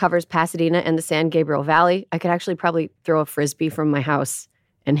district that covers Pasadena and the San Gabriel Valley. I could actually probably throw a Frisbee from my house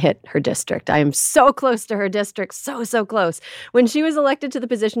and hit her district. I am so close to her district, so close. When she was elected to the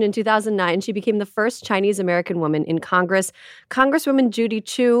position in 2009, she became the first Chinese-American woman in Congress. Congresswoman Judy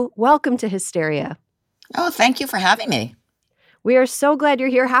Chu, welcome to Hysteria. Oh, thank you for having me. We are so glad you're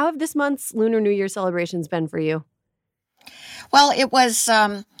here. How have this month's Lunar New Year celebrations been for you? Well, it was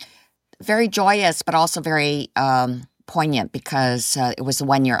very joyous, but also very poignant because it was the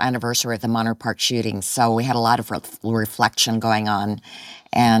 1-year anniversary of the Monterey Park shooting. So we had a lot of reflection going on.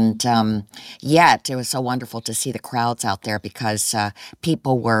 And yet it was so wonderful to see the crowds out there because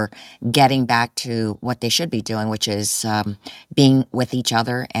people were getting back to what they should be doing, which is being with each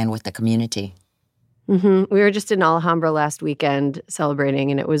other and with the community. Mm-hmm. We were just in Alhambra last weekend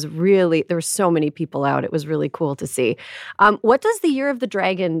celebrating, and it was really, there were so many people out. It was really cool to see. What does the Year of the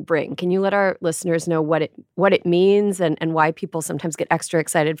Dragon bring? Can you let our listeners know what it means and why people sometimes get extra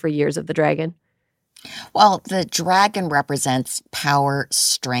excited for Years of the Dragon? Well, the dragon represents power,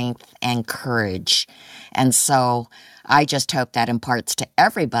 strength, and courage. And so I just hope that imparts to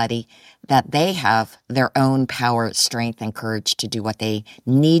everybody that they have their own power, strength, and courage to do what they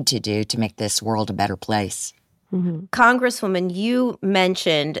need to do to make this world a better place. Mm-hmm. Congresswoman, you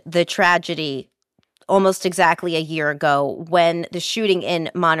mentioned the tragedy almost exactly a year ago when the shooting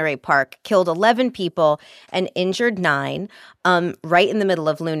in Monterey Park killed 11 people and injured 9, right in the middle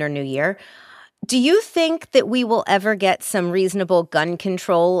of Lunar New Year. Do you think that we will ever get some reasonable gun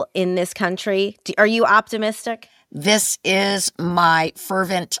control in this country? Are you optimistic? This is my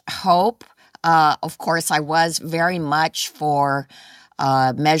fervent hope. Of course, I was very much for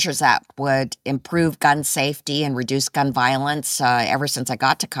measures that would improve gun safety and reduce gun violence ever since I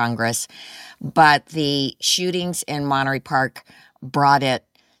got to Congress. But the shootings in Monterey Park brought it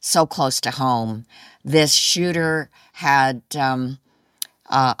so close to home. This shooter had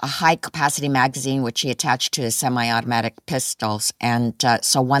a high-capacity magazine, which he attached to his semi-automatic pistols. And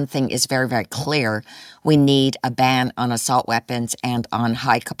so one thing is very, very clear. We need a ban on assault weapons and on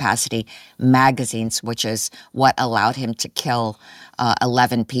high-capacity magazines, which is what allowed him to kill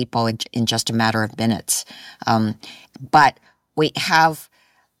 11 people in just a matter of minutes. But we have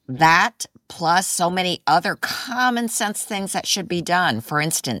that plus so many other common sense things that should be done. For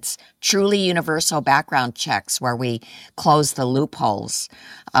instance, truly universal background checks where we close the loopholes.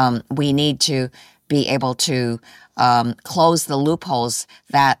 We need to be able to close the loopholes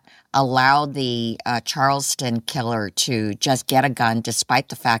that allowed the Charleston killer to just get a gun despite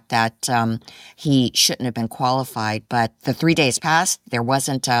the fact that he shouldn't have been qualified. But the 3 days passed, there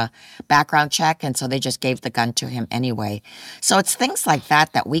wasn't a background check, and so they just gave the gun to him anyway. So it's things like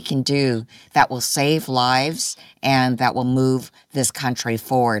that that we can do that will save lives and that will move this country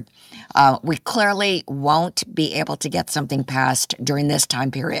forward. We clearly won't be able to get something passed during this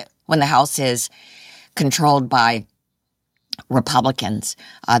time period when the House is controlled by Republicans.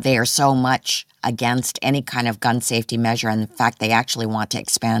 They are so much against any kind of gun safety measure. And in fact, they actually want to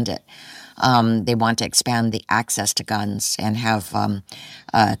expand it. They want to expand the access to guns and have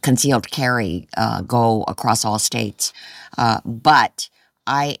concealed carry go across all states. But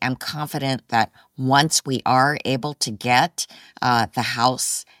I am confident that once we are able to get the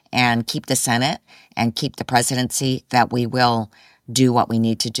House and keep the Senate and keep the presidency, that we will do what we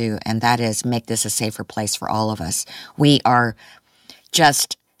need to do, and that is make this a safer place for all of us. We are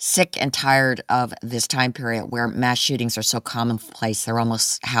just sick and tired of this time period where mass shootings are so commonplace. They're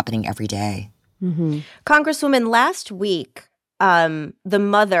almost happening every day. Mm-hmm. Congresswoman, last week, the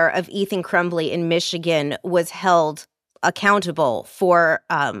mother of Ethan Crumbley in Michigan was held accountable for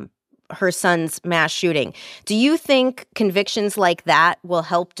her son's mass shooting. Do you think convictions like that will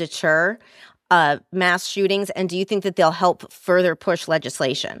help deter mass shootings, and do you think that they'll help further push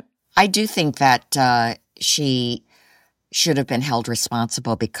legislation? I do think that she should have been held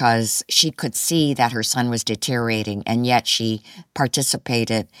responsible because she could see that her son was deteriorating, and yet she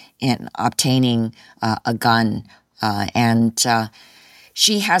participated in obtaining a gun. And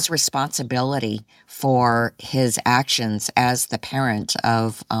she has responsibility for his actions as the parent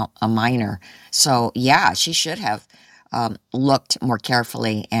of a minor. So, yeah, she should have looked more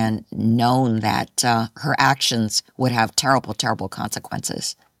carefully and known that her actions would have terrible, terrible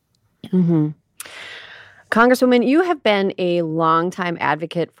consequences. Mm-hmm. Congresswoman, you have been a longtime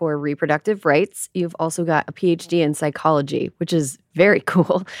advocate for reproductive rights. You've also got a PhD in psychology, which is very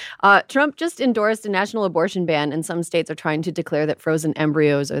cool. Trump just endorsed a national abortion ban, and some states are trying to declare that frozen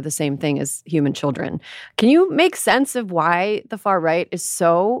embryos are the same thing as human children. Can you make sense of why the far right is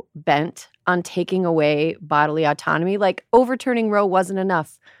so bent on taking away bodily autonomy? Like overturning Roe wasn't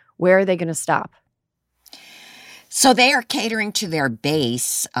enough. Where are they going to stop? So they are catering to their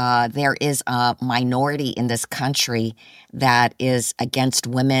base. There is a minority in this country that is against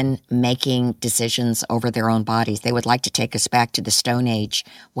women making decisions over their own bodies. They would like to take us back to the Stone Age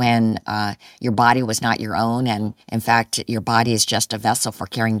when your body was not your own, and in fact, your body is just a vessel for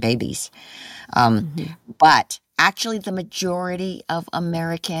carrying babies. But actually, the majority of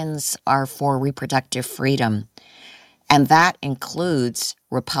Americans are for reproductive freedom, and that includes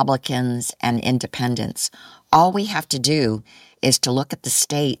Republicans and independents. All we have to do is to look at the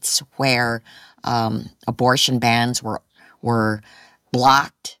states where abortion bans were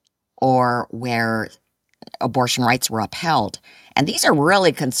blocked or where abortion rights were upheld. And these are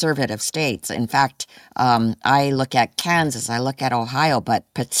really conservative states. In fact, I look at Kansas, I look at Ohio, but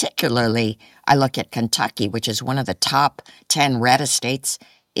particularly I look at Kentucky, which is one of the top 10 reddest states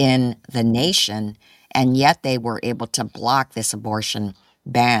in the nation, and yet they were able to block this abortion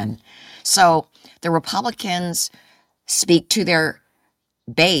ban. So the Republicans speak to their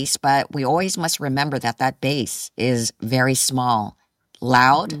base, but we always must remember that that base is very small,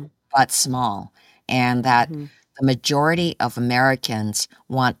 loud, but small, and that the majority of Americans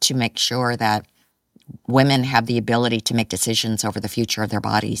want to make sure that women have the ability to make decisions over the future of their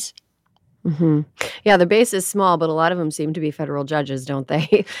bodies. Yeah, the base is small, but a lot of them seem to be federal judges, don't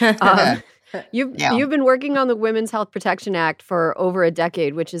they? You've been working on the Women's Health Protection Act for over a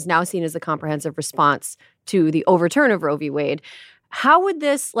decade, which is now seen as a comprehensive response to the overturn of Roe v. Wade. How would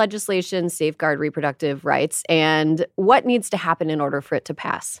this legislation safeguard reproductive rights, and what needs to happen in order for it to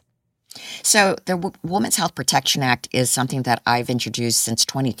pass? So the Women's Health Protection Act is something that I've introduced since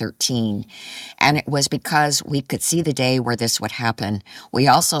 2013, and it was because we could see the day where this would happen. We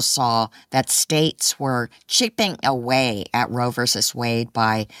also saw that states were chipping away at Roe versus Wade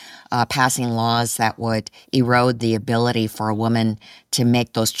by passing laws that would erode the ability for a woman to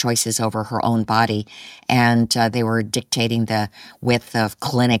make those choices over her own body. And they were dictating the width of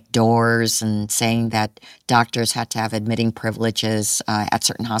clinic doors and saying that doctors had to have admitting privileges at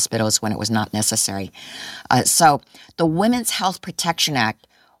certain hospitals when it was not necessary. So the Women's Health Protection Act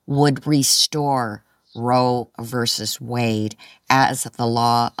would restore Roe versus Wade as the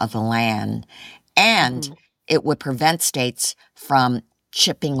law of the land, and it would prevent states from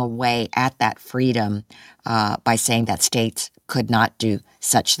chipping away at that freedom by saying that states could not do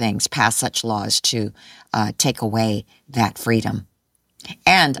such things, pass such laws to take away that freedom.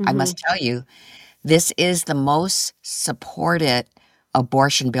 And I must tell you, this is the most supported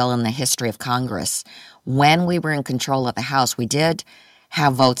abortion bill in the history of Congress. When we were in control of the House, we did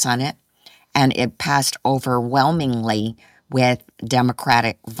have votes on it, and it passed overwhelmingly with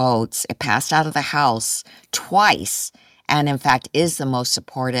Democratic votes. It passed out of the House twice, and in fact is the most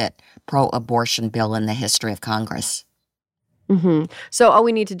supported pro-abortion bill in the history of Congress. So all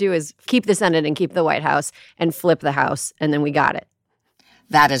we need to do is keep the Senate and keep the White House and flip the House, and then we got it.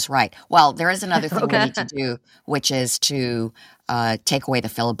 That is right. Well, there is another thing we need to do, which is to take away the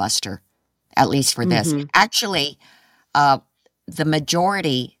filibuster, at least for this. Actually, the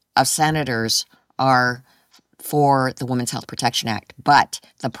majority of senators are for the Women's Health Protection Act, but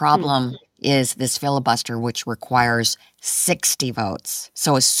the problem is this filibuster, which requires 60 votes.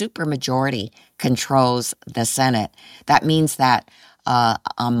 So a supermajority controls the Senate. That means that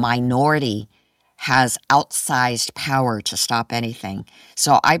a minority has outsized power to stop anything.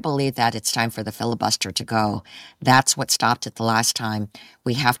 So I believe that it's time for the filibuster to go. That's what stopped it the last time.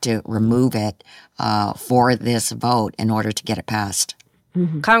 We have to remove it for this vote in order to get it passed.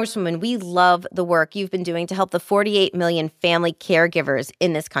 Congresswoman, we love the work you've been doing to help the 48 million family caregivers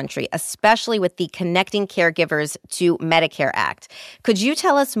in this country, especially with the Connecting Caregivers to Medicare Act. Could you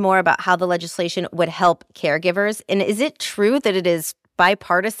tell us more about how the legislation would help caregivers? And is it true that it is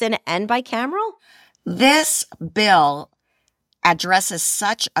bipartisan and bicameral? This bill addresses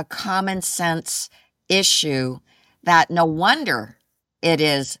such a common sense issue that no wonder it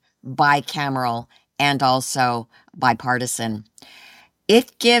is bicameral and also bipartisan.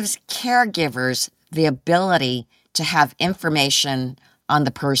 It gives caregivers the ability to have information on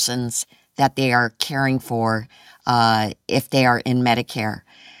the persons that they are caring for if they are in Medicare.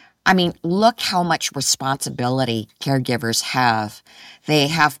 I mean, look how much responsibility caregivers have. They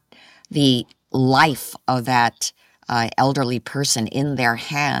have the life of that elderly person in their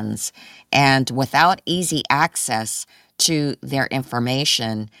hands. And without easy access to their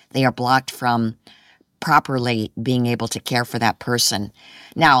information, they are blocked from properly being able to care for that person.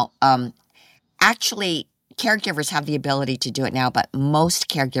 Now, actually, caregivers have the ability to do it now, but most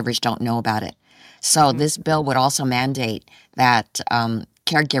caregivers don't know about it. So this bill would also mandate that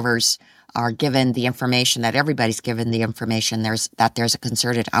caregivers are given the information, that everybody's given the information, there's a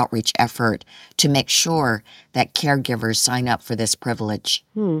concerted outreach effort to make sure that caregivers sign up for this privilege.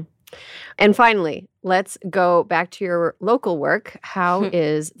 And finally, let's go back to your local work. How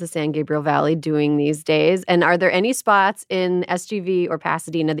is the San Gabriel Valley doing these days? And are there any spots in SGV or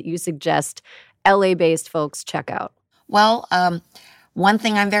Pasadena that you suggest LA-based folks check out? Well, one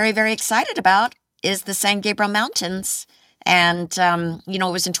thing I'm very, very excited about is the San Gabriel Mountains. And, it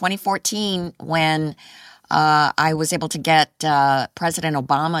was in 2014 when I was able to get President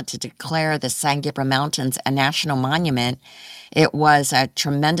Obama to declare the San Gabriel Mountains a national monument. It was a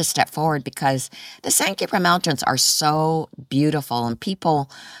tremendous step forward because the San Gabriel Mountains are so beautiful, and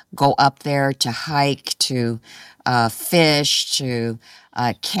people go up there to hike, to fish, to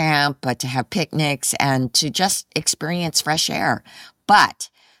camp, to have picnics, and to just experience fresh air. But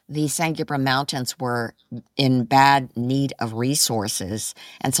the San Gabriel Mountains were in bad need of resources.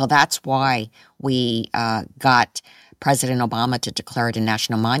 And so that's why we got President Obama to declare it a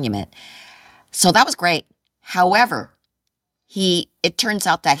national monument. So that was great. However, it turns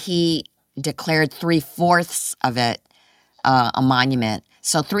out that he declared 3/4 of it a monument.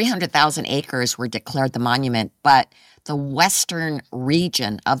 So 300,000 acres were declared the monument, but the western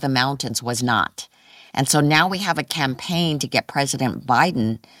region of the mountains was not. And so now we have a campaign to get President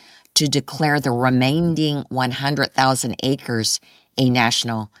Biden to declare the remaining 100,000 acres a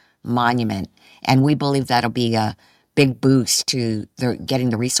national monument. And we believe that'll be a big boost to getting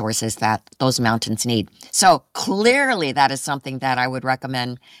the resources that those mountains need. So clearly that is something that I would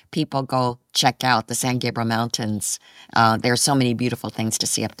recommend people go check out, the San Gabriel Mountains. There are so many beautiful things to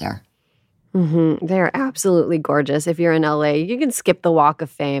see up there. They're absolutely gorgeous. If you're in LA, you can skip the Walk of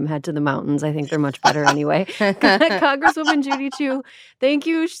Fame, head to the mountains. I think they're much better anyway. Congresswoman Judy Chu, thank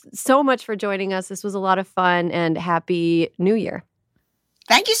you so much for joining us. This was a lot of fun, and Happy New Year.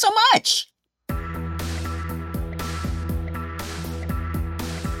 Thank you so much.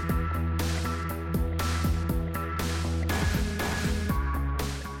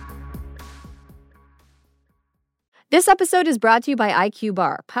 This episode is brought to you by IQ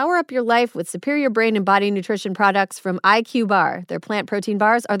Bar. Power up your life with superior brain and body nutrition products from IQ Bar. Their plant protein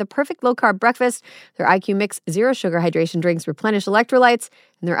bars are the perfect low-carb breakfast. Their IQ Mix zero-sugar hydration drinks replenish electrolytes.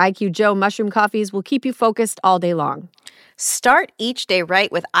 And their IQ Joe mushroom coffees will keep you focused all day long. Start each day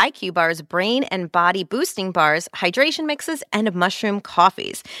right with IQ Bar's brain and body boosting bars, hydration mixes, and mushroom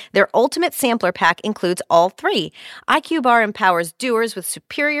coffees. Their ultimate sampler pack includes all three. IQ Bar empowers doers with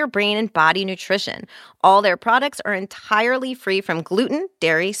superior brain and body nutrition. All their products are entirely free from gluten,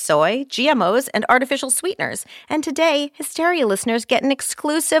 dairy, soy, GMOs, and artificial sweeteners. And today, Hysteria listeners get an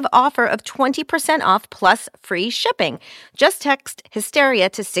exclusive offer of 20% off plus free shipping. Just text Hysteria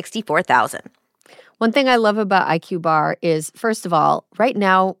to 64,000. One thing I love about IQ Bar is, first of all, right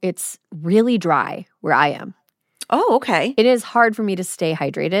now it's really dry where I am. Oh, okay. It is hard for me to stay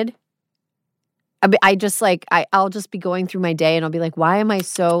hydrated. I'll just be going through my day and I'll be like, why am I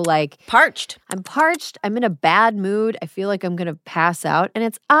so parched? I'm parched. I'm in a bad mood. I feel like I'm going to pass out. And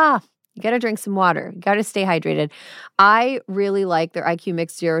it's, you got to drink some water. You got to stay hydrated. I really like their IQ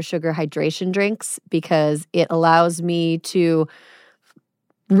Mix Zero Sugar hydration drinks because it allows me to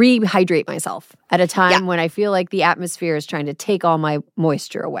rehydrate myself at a time when I feel like the atmosphere is trying to take all my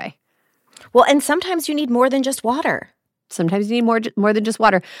moisture away. Well, and sometimes you need more than just water. Sometimes you need more than just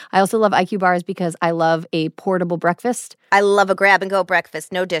water. I also love IQ Bars because I love a portable breakfast. I love a grab-and-go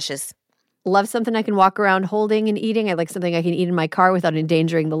breakfast, no dishes. Love something I can walk around holding and eating. I like something I can eat in my car without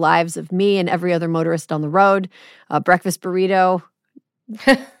endangering the lives of me and every other motorist on the road. A breakfast burrito,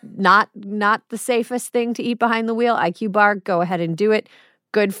 not the safest thing to eat behind the wheel. IQ Bar, go ahead and do it.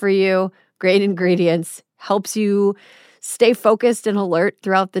 Good for you. Great ingredients. Helps you stay focused and alert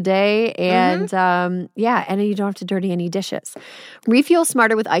throughout the day. And and you don't have to dirty any dishes. Refuel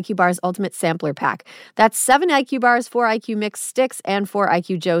smarter with IQ Bar's Ultimate Sampler Pack. That's 7 IQ Bars, 4 IQ Mix sticks, and 4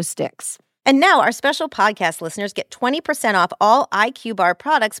 IQ Joe sticks. And now our special podcast listeners get 20% off all IQ Bar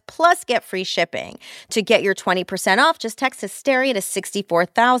products plus get free shipping. To get your 20% off, just text Hysteria to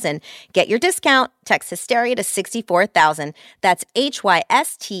 64,000. Get your discount, text Hysteria to 64,000. That's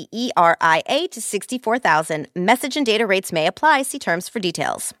HYSTERIA to 64,000. Message and data rates may apply. See terms for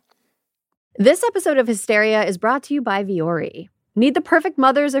details. This episode of Hysteria is brought to you by Viore. Need the perfect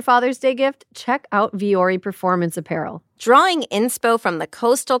Mother's or Father's Day gift? Check out Viore Performance Apparel. Drawing inspo from the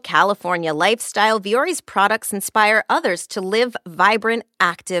coastal California lifestyle, Viore's products inspire others to live vibrant,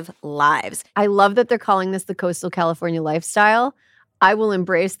 active lives. I love that they're calling this the coastal California lifestyle. I will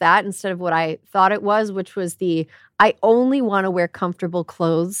embrace that instead of what I thought it was, which was the I only want to wear comfortable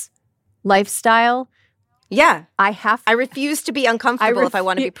clothes lifestyle. Yeah. I refuse to be uncomfortable if I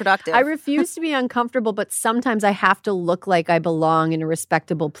want to be productive. I refuse to be uncomfortable, but sometimes I have to look like I belong in a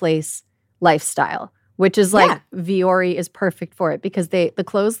respectable place lifestyle, which is like Viore is perfect for it because the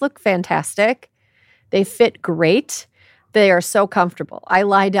clothes look fantastic. They fit great. They are so comfortable. I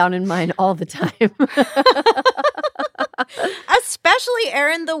lie down in mine all the time. Especially,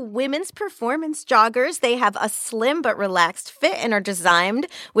 Erin, the women's performance joggers. They have a slim but relaxed fit and are designed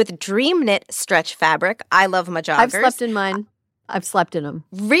with dream knit stretch fabric. I love my joggers. I've slept in mine. I've slept in them.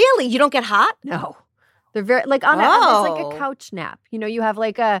 Really? You don't get hot? No. They're very, like, it's like a couch nap. You know, you have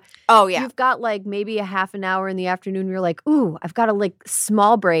like you've got like maybe a half an hour in the afternoon. You're like, ooh, I've got a like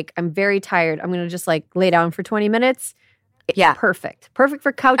small break. I'm very tired. I'm going to just like lay down for 20 minutes. Yeah. Perfect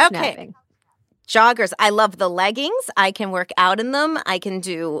for couch napping. Joggers. I love the leggings. I can work out in them. I can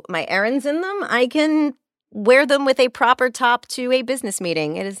do my errands in them. I can wear them with a proper top to a business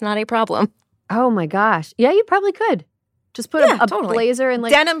meeting. It is not a problem. Oh my gosh. Yeah, you probably could. Just put a blazer and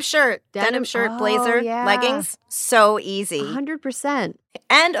like denim shirt, blazer, leggings. So easy. 100%.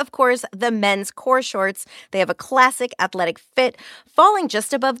 And of course, the men's core shorts. They have a classic athletic fit, falling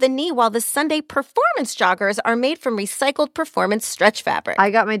just above the knee, while the Sunday performance joggers are made from recycled performance stretch fabric.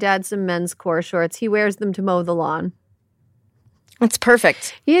 I got my dad some men's core shorts. He wears them to mow the lawn. It's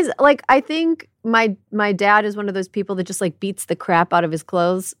perfect. He is like, I think my dad is one of those people that just like beats the crap out of his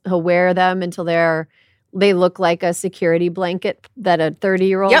clothes. He'll wear them until they look like a security blanket that a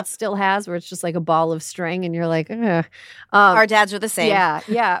 30-year-old still has, where it's just like a ball of string, and you're like, ugh. Our dads are the same.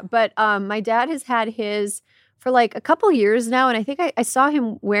 Yeah. But my dad has had his for like a couple years now, and I think I saw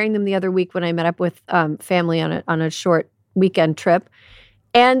him wearing them the other week when I met up with family on a short weekend trip,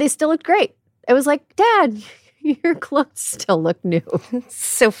 and they still looked great. It was like, Dad, your clothes still look new.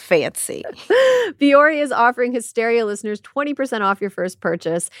 So fancy. Viore is offering Hysteria listeners 20% off your first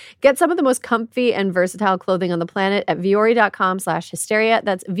purchase. Get some of the most comfy and versatile clothing on the planet at Viore.com/hysteria.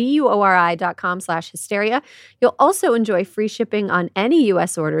 That's VUORI.com/hysteria. You'll also enjoy free shipping on any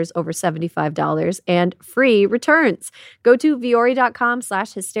U.S. orders over $75 and free returns. Go to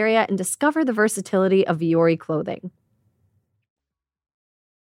Viore.com/hysteria and discover the versatility of Viore clothing.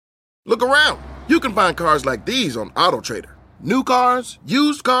 Look around. You can find cars like these on AutoTrader. New cars,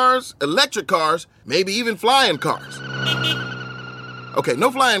 used cars, electric cars, maybe even flying cars. Okay, no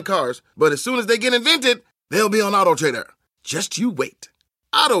flying cars, but as soon as they get invented, they'll be on AutoTrader. Just you wait.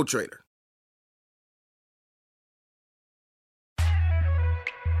 AutoTrader.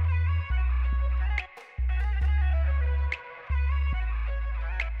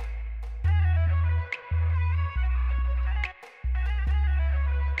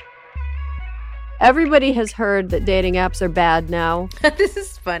 Everybody has heard that dating apps are bad now. This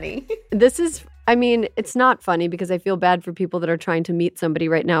is funny. It's not funny because I feel bad for people that are trying to meet somebody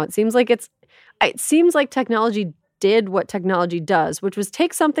right now. It seems like technology did what technology does, which was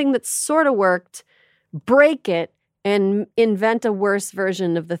take something that sort of worked, break it, and invent a worse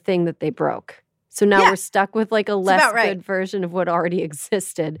version of the thing that they broke. So now we're stuck with like a less good version of what already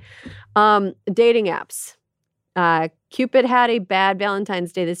existed. Dating apps. Cupid had a bad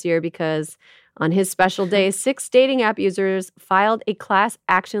Valentine's Day this year because on his special day, 6 dating app users filed a class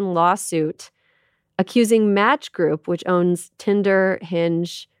action lawsuit accusing Match Group, which owns Tinder,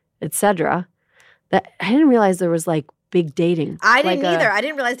 Hinge, etc. That I didn't realize there was like big dating. I didn't either. I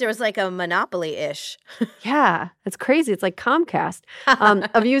didn't realize there was like a monopoly-ish. Yeah, that's crazy. It's like Comcast.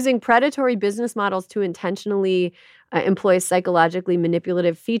 Of using predatory business models to intentionally employ psychologically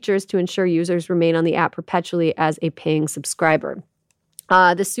manipulative features to ensure users remain on the app perpetually as a paying subscriber.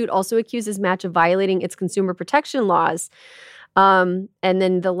 The suit also accuses Match of violating its consumer protection laws. And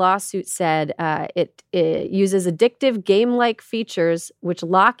then the lawsuit said it uses addictive game-like features which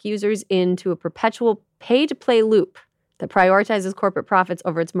lock users into a perpetual pay-to-play loop that prioritizes corporate profits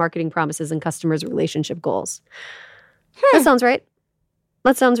over its marketing promises and customers' relationship goals. That sounds right.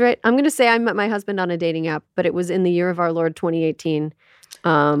 I'm going to say I met my husband on a dating app, but it was in the year of our Lord 2018.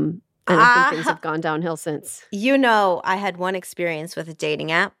 And I think things have gone downhill since. You know, I had one experience with a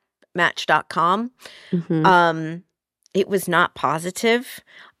dating app, Match.com. Mm-hmm. It was not positive.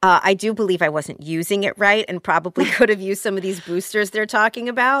 I do believe I wasn't using it right and probably could have used some of these boosters they're talking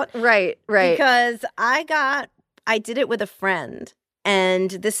about. Right. Because I did it with a friend, and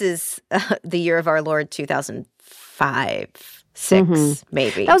this is the year of our Lord 2005. 6,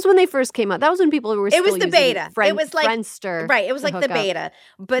 maybe. That was when they first came out. That was when people were still It was the using beta. It was like Friendster. Right. It was to like hook the up. beta.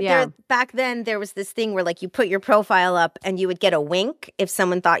 But Yeah. back then, there was this thing where like you put your profile up and you would get a wink if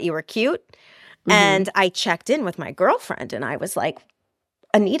someone thought you were cute. And I checked in with my girlfriend and I was like,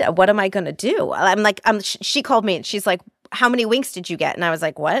 Anita, what am I going to do? I'm like, she called me and she's like, how many winks did you get? And I was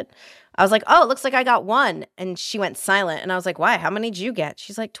like, what? I was like, oh, it looks like I got 1. And she went silent. And I was like, why? How many did you get?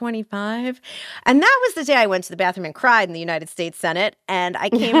 She's like, 25. And that was the day I went to the bathroom and cried in the United States Senate. And I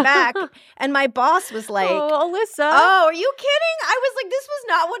came back and my boss was like, oh, Alyssa. Oh, are you kidding? I was like, this was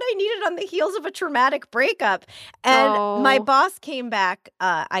not what I needed on the heels of a traumatic breakup. And my boss came back.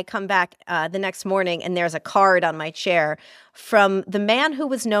 I come back the next morning and there's a card on my chair from the man who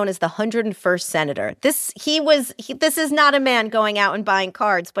was known as the 101st senator. This is not a man going out and buying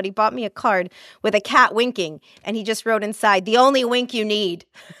cards, but he bought me a card with a cat winking, and he just wrote inside, "The only wink you need."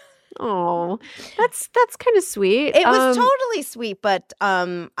 Oh, that's kind of sweet. It was totally sweet, but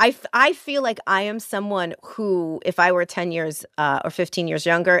I feel like I am someone who, if I were 10 years or 15 years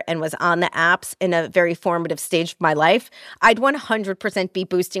younger and was on the apps in a very formative stage of my life, I'd 100% be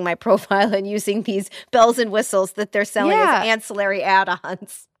boosting my profile and using these bells and whistles that they're selling as ancillary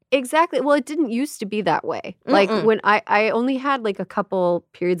add-ons. Exactly. Well, it didn't used to be that way. Like when I only had like a couple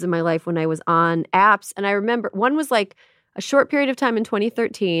periods in my life when I was on apps, and I remember one was like a short period of time in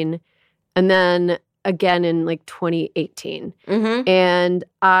 2013 and then again in like 2018. And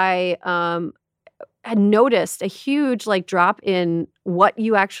I had noticed a huge like drop in what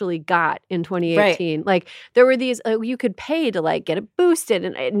you actually got in 2018. Right. Like there were these, you could pay to like get it boosted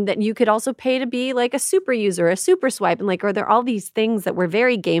and then you could also pay to be like a super user, a super swipe. And like, are there all these things that were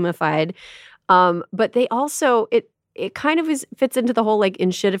very gamified? But they also, it kind of fits into the whole like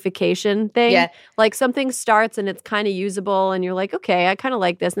in-shitification thing. Yeah. Like something starts and it's kind of usable and you're like, okay, I kind of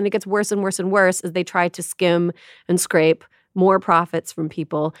like this. And then it gets worse and worse and worse as they try to skim and scrape more profits from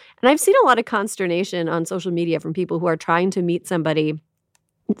people. And I've seen a lot of consternation on social media from people who are trying to meet somebody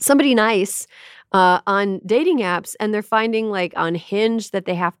nice on dating apps. And they're finding like on Hinge that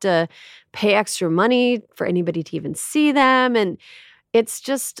they have to pay extra money for anybody to even see them. And it's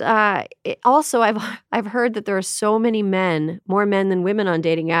just also I've heard that there are so many men, more men than women on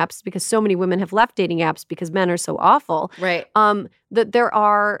dating apps because so many women have left dating apps because men are so awful. Right. That there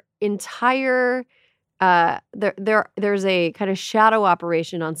are entire there's a kind of shadow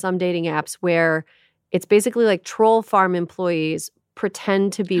operation on some dating apps where it's basically like troll farm employees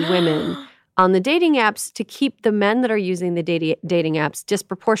pretend to be women on the dating apps to keep the men that are using the dating apps,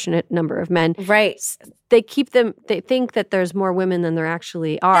 disproportionate number of men. Right. They think that there's more women than there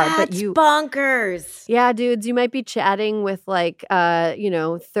actually are. That's bonkers. Yeah, dudes, you might be chatting with like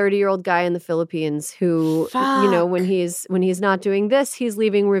 30-year-old guy in the Philippines who, when he's not doing this, he's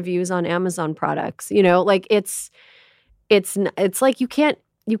leaving reviews on Amazon products. Like it's like you can't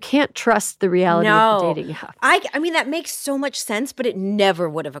trust the reality of the dating app. I mean, that makes so much sense, but it never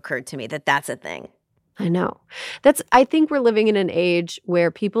would have occurred to me that that's a thing. I know. I think we're living in an age where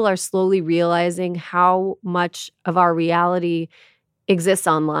people are slowly realizing how much of our reality exists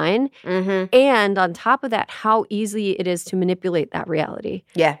online. And on top of that, how easy it is to manipulate that reality.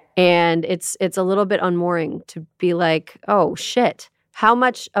 Yeah. And it's a little bit unmooring to be like, oh, shit. How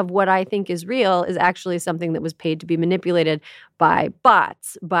much of what I think is real is actually something that was paid to be manipulated by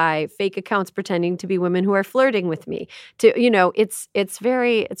bots, by fake accounts pretending to be women who are flirting with me. It's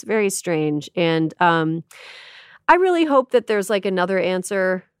very strange. And I really hope that there's like another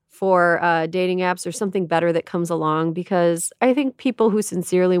answer for dating apps or something better that comes along because I think people who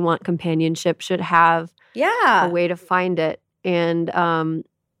sincerely want companionship should have a way to find it. And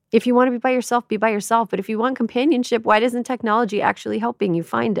if you want to be by yourself, be by yourself. But if you want companionship, why isn't technology actually helping you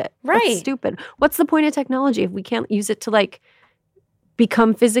find it? Right. That's stupid. What's the point of technology if we can't use it to like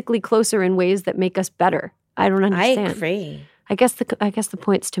become physically closer in ways that make us better? I don't understand. I agree. I guess the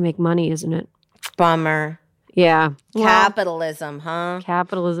point's to make money, isn't it? Bummer. Yeah. Capitalism, huh?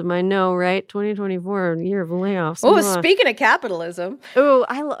 Capitalism, I know, right? 2024, year of layoffs. Oh, speaking of capitalism. Oh,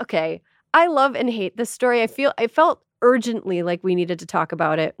 I love and hate this story. I felt urgently like we needed to talk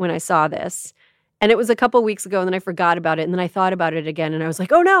about it when I saw this. And it was a couple weeks ago and then I forgot about it and then I thought about it again and I was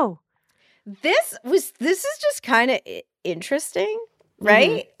like, oh no. This is just kind of interesting,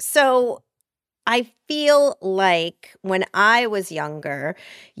 right? So I feel like when I was younger,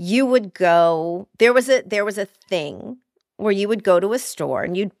 you would go, there was a thing where you would go to a store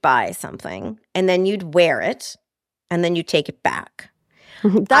and you'd buy something and then you'd wear it and then you'd take it back.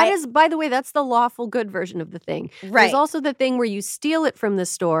 That is, by the way, that's the lawful good version of the thing. Right. There's also the thing where you steal it from the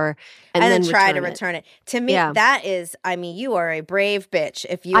store and then try to return it. To me, that is, I mean, you are a brave bitch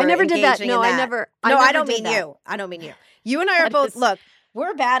if you. I never did that. No, I never. No, I don't mean you. I don't mean you. You and I are both, look,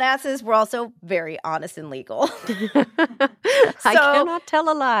 we're badasses. We're also very honest and legal. I cannot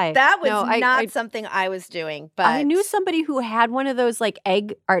tell a lie. That was not something I was doing. But I knew somebody who had one of those like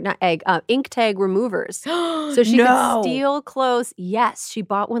ink tag removers. So she could steal clothes. Yes, she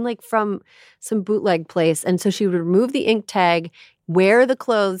bought one like from some bootleg place. And so she would remove the ink tag, wear the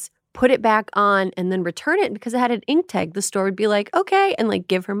clothes, put it back on, and then return it because it had an ink tag. The store would be like, okay, and like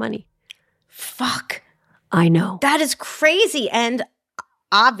give her money. Fuck. I know. That is crazy. And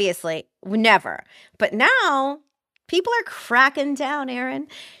obviously, never. But now, people are cracking down, Aaron.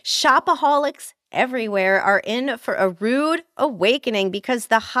 Shopaholics everywhere are in for a rude awakening because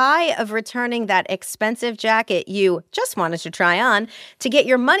the high of returning that expensive jacket you just wanted to try on to get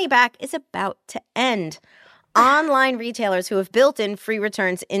your money back is about to end. Online retailers who have built in free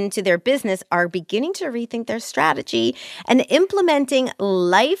returns into their business are beginning to rethink their strategy and implementing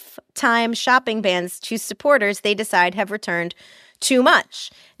lifetime shopping bans to supporters they decide have returned too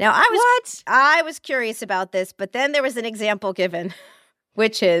much. Now, I was curious about this, but then there was an example given,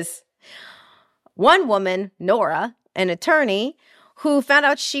 which is one woman, Nora, an attorney, who found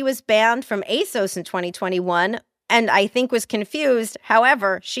out she was banned from ASOS in 2021 and I think was confused.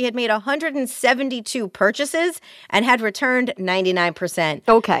 However, she had made 172 purchases and had returned 99%.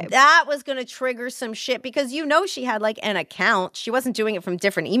 Okay. That was going to trigger some shit because she had like an account. She wasn't doing it from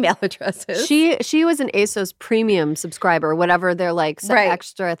different email addresses. She was an ASOS premium subscriber, whatever their like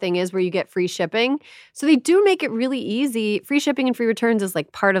extra thing is where you get free shipping. So they do make it really easy. Free shipping and free returns is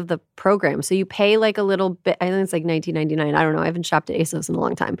like part of the program. So you pay like a little bit. I think it's like $19.99. I don't know. I haven't shopped at ASOS in a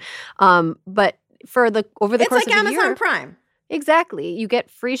long time. But over the course of the year. It's like Amazon Prime. Exactly. You get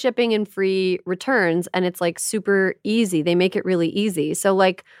free shipping and free returns, and it's like super easy. They make it really easy. So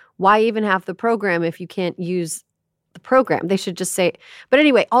like, why even have the program if you can't use the program? They should just say. But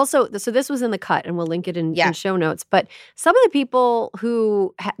anyway, also, so this was in the cut, and we'll link it in show notes. But some of the people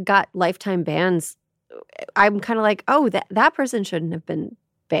who got lifetime bans, I'm kind of like, oh, that person shouldn't have been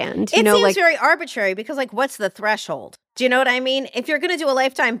banned. It seems very arbitrary because, like, what's the threshold? Do you know what I mean? If you're going to do a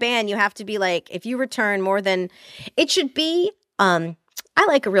lifetime ban, you have to be like, if you return more than, it should be, I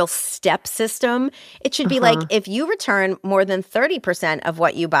like a real step system. It should be like, if you return more than 30% of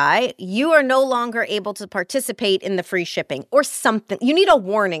what you buy, you are no longer able to participate in the free shipping or something. You need a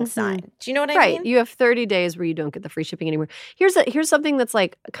warning sign. Do you know what I mean? Right. You have 30 days where you don't get the free shipping anymore. Here's something that's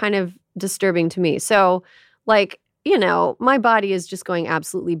like kind of disturbing to me. So like, my body is just going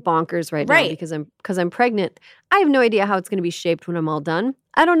absolutely bonkers right now because I'm pregnant. I have no idea how it's going to be shaped when I'm all done.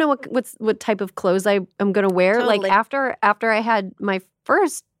 I don't know what type of clothes I'm going to wear. Totally. Like after I had my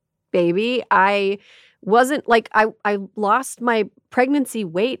first baby, I wasn't like I lost my pregnancy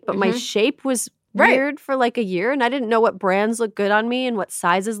weight, but my shape was weird for like a year, and I didn't know what brands look good on me and what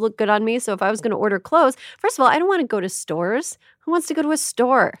sizes look good on me. So if I was going to order clothes, first of all, I don't want to go to stores. Who wants to go to a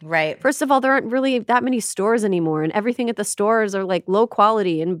store? Right. First of all, there aren't really that many stores anymore, and everything at the stores are like low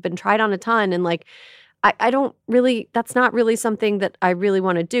quality and been tried on a ton. And like, I don't really, that's not really something that I really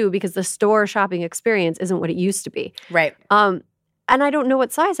want to do because the store shopping experience isn't what it used to be. Right. And I don't know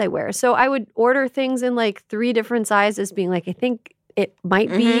what size I wear. So I would order things in like 3 different sizes, being like, I think it might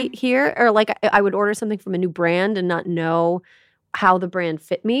be here. Or like I would order something from a new brand and not know how the brand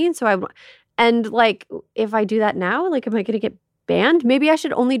fit me. So and like, if I do that now, like, am I going to get banned? Maybe I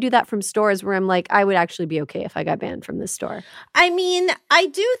should only do that from stores where I'm like, I would actually be okay if I got banned from this store. I mean, I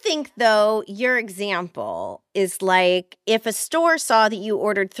do think, though, your example is like if a store saw that you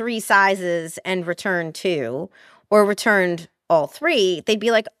ordered 3 sizes and returned 2 or returned all 3, they'd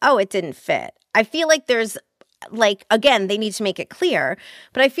be like, oh, it didn't fit. I feel like there's like, again, they need to make it clear.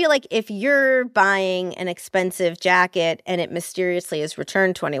 But I feel like if you're buying an expensive jacket and it mysteriously is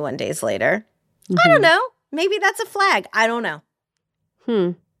returned 21 days later, I don't know. Maybe that's a flag. I don't know.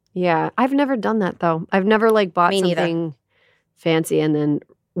 Yeah. I've never done that, though. I've never like bought something fancy and then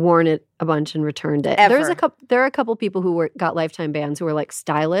worn it a bunch and returned it. Ever. There are a couple people who got lifetime bans who were like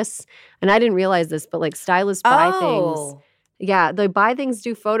stylists. And I didn't realize this, but like stylists buy things. Yeah. They buy things,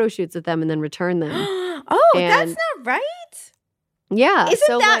 do photo shoots with them and then return them. That's not right. Yeah.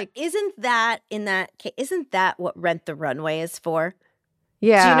 Isn't that what Rent the Runway is for?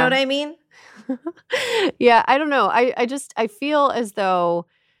 Yeah. Do you know what I mean? Yeah, I don't know. I feel as though,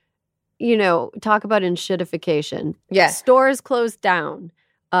 talk about enshittification. Yeah. Stores closed down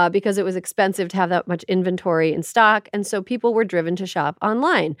because it was expensive to have that much inventory in stock. And so people were driven to shop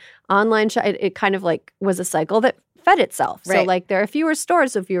online. It kind of like was a cycle that fed itself. Right. So like there are fewer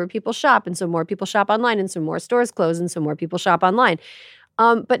stores, so fewer people shop. And so more people shop online, and so more stores close, and so more people shop online.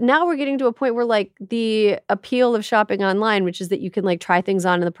 But now we're getting to a point where like the appeal of shopping online, which is that you can like try things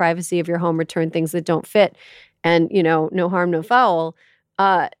on in the privacy of your home, return things that don't fit, and, no harm, no foul.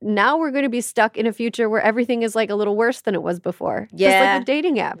 Now we're going to be stuck in a future where everything is like a little worse than it was before. Yeah. Just like with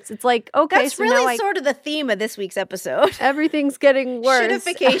dating apps. It's like, okay, That's so really now sort of the theme of this week's episode. everything's getting worse.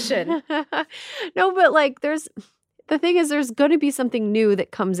 Shittification. No, but like the thing is there's going to be something new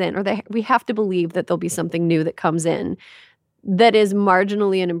that comes in, or we have to believe that there'll be something new that comes in that is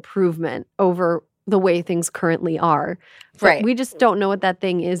marginally an improvement over the way things currently are. But Right. we just don't know what that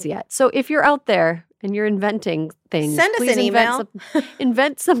thing is yet. So if you're out there and you're inventing things, Send us please an email.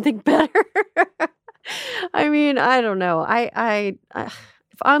 invent something better. I mean, I don't know. I if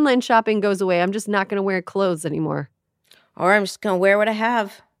online shopping goes away, I'm just not going to wear clothes anymore. Or I'm just going to wear what I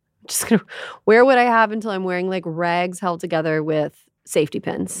have. I'm just going to wear what I have until I'm wearing like rags held together with safety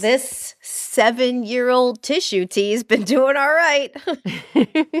pins. This 7-year-old tissue tea's been doing all right.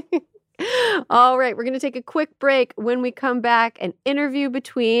 All right, we're going to take a quick break. When we come back, an interview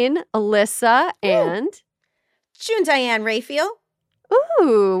between Alyssa and June Diane Raphael.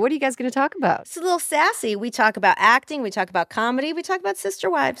 Ooh, what are you guys going to talk about? It's a little sassy. We talk about acting. We talk about comedy. We talk about sister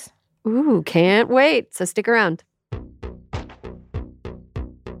wives. Ooh, can't wait. So stick around.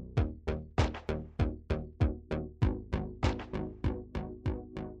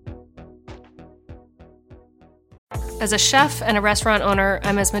 As a chef and a restaurant owner,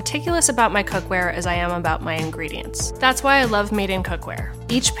 I'm as meticulous about my cookware as I am about my ingredients. That's why I love Made in Cookware.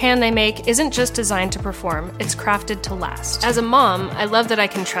 Each pan they make isn't just designed to perform, it's crafted to last. As a mom, I love that I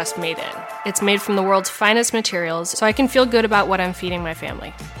can trust Made in. It's made from the world's finest materials, so I can feel good about what I'm feeding my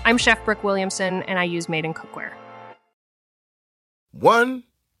family. I'm Chef Brooke Williamson, and I use Made in Cookware. 1,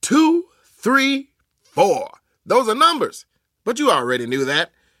 2, 3, 4. Those are numbers. But you already knew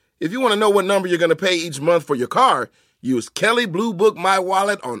that. If you want to know what number you're going to pay each month for your car, use Kelly Blue Book My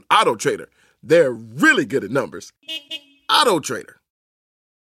Wallet on Auto Trader. They're really good at numbers. Auto Trader.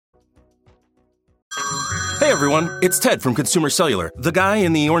 Hey everyone, it's Ted from Consumer Cellular, the guy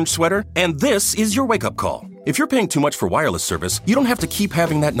in the orange sweater, and this is your wake-up call. If you're paying too much for wireless service, you don't have to keep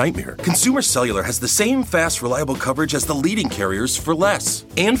having that nightmare. Consumer Cellular has the same fast, reliable coverage as the leading carriers for less.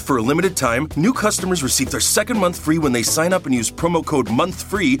 And for a limited time, new customers receive their second month free when they sign up and use promo code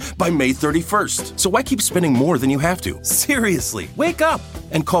MONTHFREE by May 31st. So why keep spending more than you have to? Seriously, wake up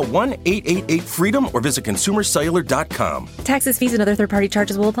and call 1-888-FREEDOM or visit consumercellular.com. Taxes, fees, and other third-party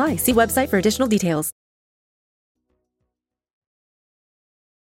charges will apply. See website for additional details.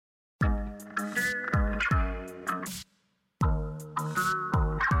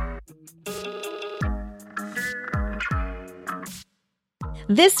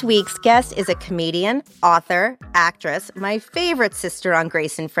 This week's guest is a comedian, author, actress, my favorite sister on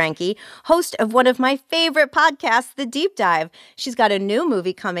Grace and Frankie, host of one of my favorite podcasts, The Deep Dive. She's got a new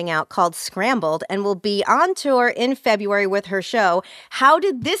movie coming out called Scrambled and will be on tour in February with her show, How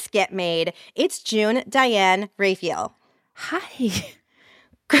Did This Get Made? It's June Diane Raphael. Hi.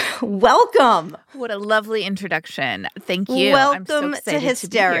 Welcome. What a lovely introduction. Thank you. Welcome I'm so excited to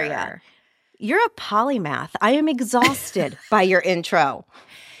Hysteria. be here. You're a polymath. I am exhausted by your intro.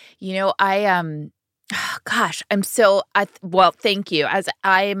 You know, I'm so, thank you. As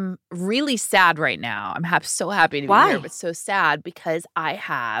I'm really sad right now. I'm so happy to be here, but so sad because I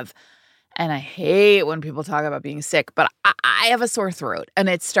have, and I hate when people talk about being sick, but I have a sore throat. And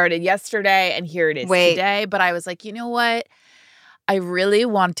it started yesterday, and here it is today. But I was like, you know what? I really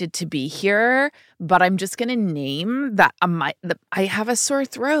wanted to be here, but I'm just going to name that I have a sore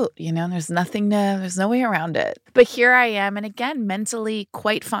throat. You know, there's no way around it. But here I am, and again, mentally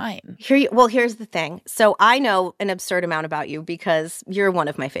quite fine. Here's the thing. So I know an absurd amount about you because you're one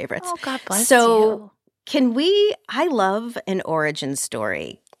of my favorites. Oh, God bless you. So I love an origin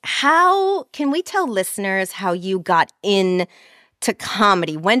story. How can we tell listeners how you got into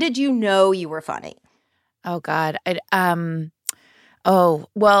comedy? When did you know you were funny? Oh, God.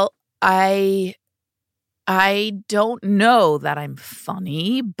 I don't know that I'm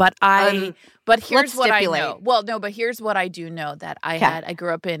funny, but here's what I know. Well, no, but here's what I do know, that I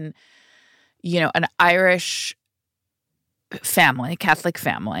grew up in, an Irish family, Catholic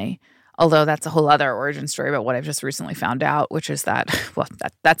family, although that's a whole other origin story about what I've just recently found out, which is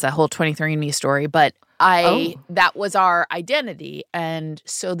that's a whole 23andMe story, but that was our identity. And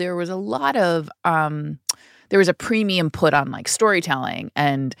so there was a lot of, there was a premium put on like storytelling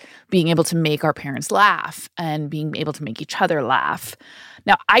and being able to make our parents laugh and being able to make each other laugh.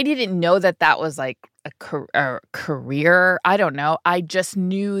 Now, I didn't know that was like a career. I don't know. I just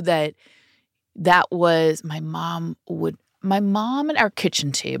knew that was my mom at our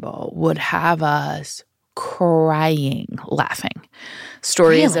kitchen table would have us crying, laughing.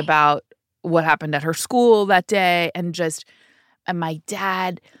 Stories about what happened at her school that day and my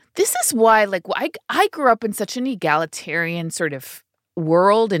dad this is why, like, I grew up in such an egalitarian sort of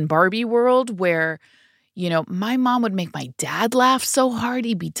world, in Barbie world, where, you know, my mom would make my dad laugh so hard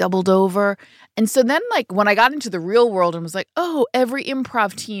he'd be doubled over. And so then, like, when I got into the real world and was like, oh, every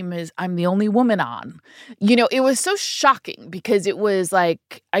improv team I'm the only woman on, you know, it was so shocking because it was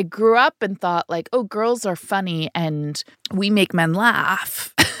like I grew up and thought like, oh, girls are funny and we make men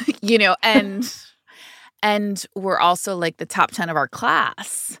laugh, you know, and we're also like the top 10 of our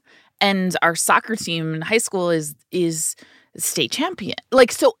class. And our soccer team in high school is state champion.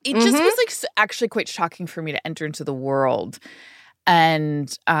 Like, so it just was like actually quite shocking for me to enter into the world.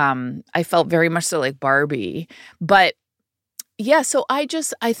 And I felt very much so like Barbie. But yeah, so I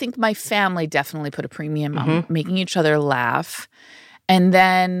think my family definitely put a premium on making each other laugh. And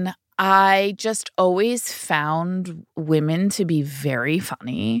then I just always found women to be very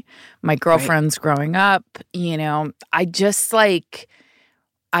funny. My girlfriends growing up, you know, it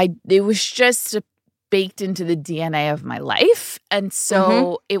was just baked into the DNA of my life. And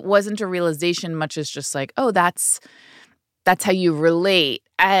so it wasn't a realization much as just like, oh, that's how you relate.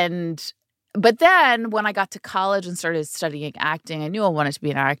 But then when I got to college and started studying acting, I knew I wanted to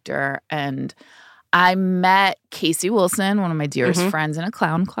be an actor. And I met Casey Wilson, one of my dearest friends, in a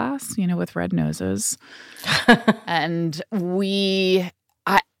clown class, you know, with red noses. And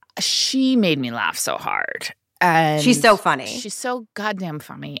she made me laugh so hard. And she's so funny. She's so goddamn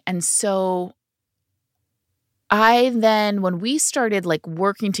funny. And so I then, when we started like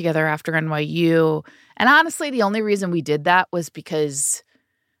working together after NYU, and honestly, the only reason we did that was because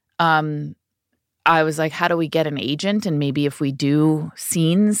I was like, how do we get an agent? And maybe if we do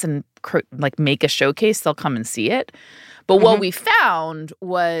scenes and like make a showcase, they'll come and see it. But what we found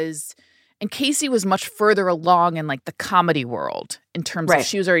was, and Casey was much further along in like the comedy world in terms of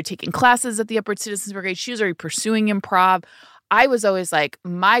she was already taking classes at the Upward Citizens Brigade. She was already pursuing improv. I was always like,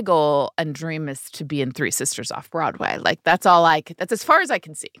 my goal and dream is to be in Three Sisters off Broadway. Like that's as far as I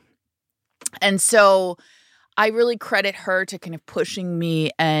can see. And so I really credit her to kind of pushing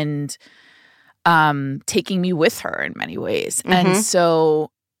me and taking me with her in many ways. And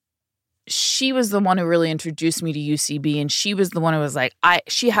so she was the one who really introduced me to UCB, and she was the one who was like,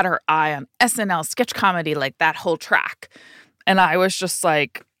 she had her eye on SNL, sketch comedy, like that whole track. And I was just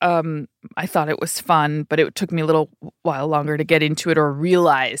like, I thought it was fun, but it took me a little while longer to get into it or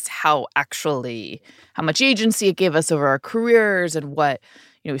realize how much agency it gave us over our careers and what,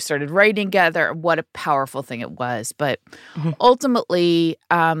 you know, we started writing together, what a powerful thing it was. But ultimately,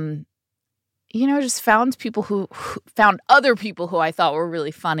 you know, just found people who found other people who I thought were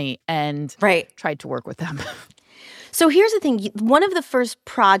really funny and tried to work with them. So here's the thing. One of the first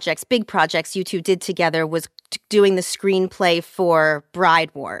big projects you two did together was doing the screenplay for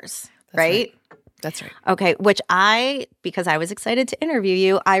Bride Wars, right? That's right. Okay, which because I was excited to interview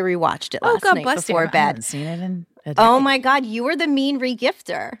you, I rewatched it last night before bed. I haven't seen it in a decade. Oh my God, you were the mean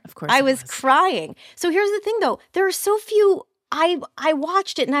regifter. Of course I was crying. So here's the thing though, there are so few. I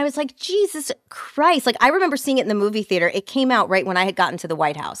watched it and I was like, Jesus Christ. Like, I remember seeing it in the movie theater. It came out right when I had gotten to the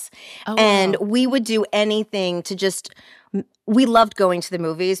White House. And we would do anything to just – we loved going to the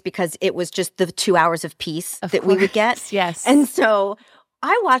movies because it was just the 2 hours of peace that we would get. Yes. And so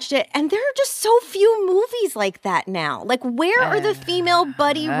I watched it, and there are just so few movies like that now. Like, where are the female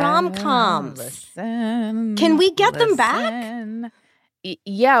buddy rom-coms? Can we get them back?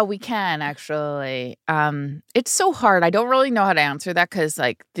 Yeah, we can actually. It's so hard. I don't really know how to answer that because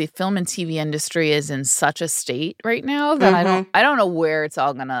like the film and TV industry is in such a state right now that I don't know where it's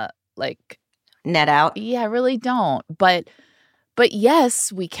all gonna like net out. Yeah, I really don't. But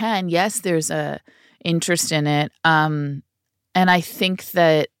yes, we can. Yes, there's a interest in it. And I think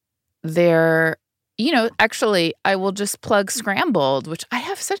that there, you know, actually, I will just plug Scrambled, which I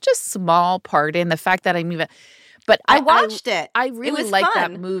have such a small part in. The fact that I'm even. But I watched it. I really like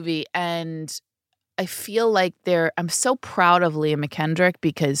that movie, and I feel like I'm so proud of Leah McKendrick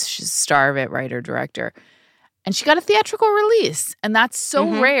because she's a star of it, writer, director, and she got a theatrical release, and that's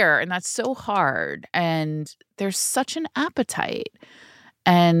so rare, and that's so hard, and there's such an appetite,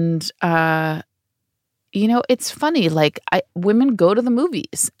 and you know, it's funny. Like women go to the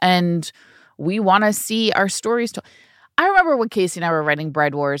movies, and we want to see our stories told. I remember when Casey and I were writing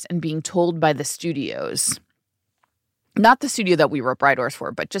Bride Wars and being told by the studios. Not the studio that we wrote Bride Wars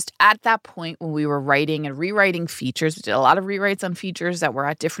for, but just at that point when we were writing and rewriting features, we did a lot of rewrites on features that were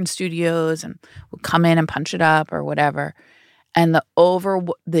at different studios and would come in and punch it up or whatever. And the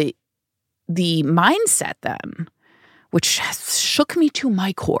mindset then, which shook me to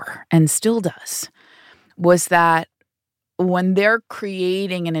my core and still does, was that when they're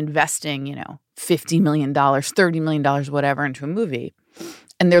creating and investing, you know, $50 million, $30 million, whatever into a movie,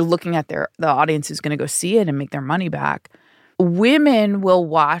 and they're looking at the audience who's going to go see it and make their money back. Women will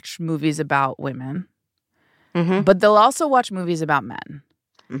watch movies about women, but they'll also watch movies about men.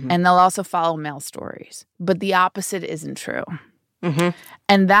 And they'll also follow male stories. But the opposite isn't true.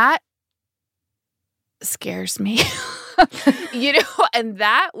 And that scares me. And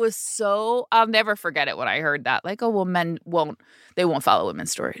that was so, I'll never forget it when I heard that. Like, oh, well, men won't follow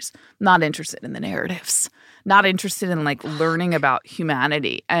women's stories. Not interested in the narratives. Not interested in like learning about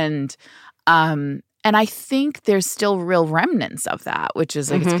humanity. And I think there's still real remnants of that, which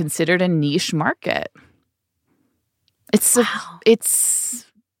is like it's considered a niche market. It's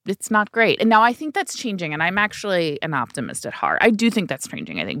not great. And now I think that's changing, and I'm actually an optimist at heart. I do think that's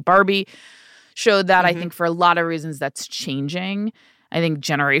changing. I think Barbie showed that. I think for a lot of reasons that's changing. I think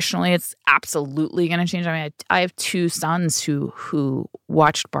generationally it's absolutely going to change. I mean, I have 2 sons who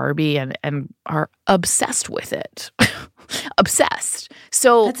watched Barbie and are obsessed with it. Obsessed.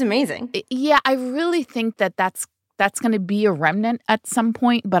 So that's amazing. Yeah, I really think that's going to be a remnant at some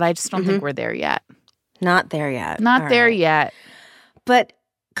point, but I just don't think we're there yet. Not there yet. Not there yet. But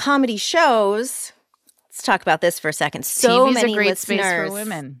comedy shows, let's talk about this for a second. So TV's many a great listeners, space for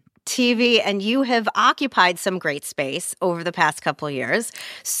women. TV, and you have occupied some great space over the past couple of years.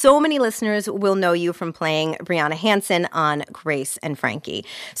 So many listeners will know you from playing Brianna Hansen on Grace and Frankie.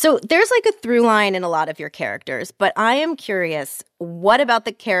 So there's like a through line in a lot of your characters, but I am curious, what about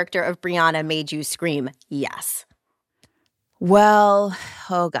the character of Brianna made you scream, yes? Well,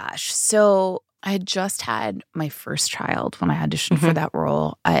 oh gosh. So I had just had my first child when I auditioned for that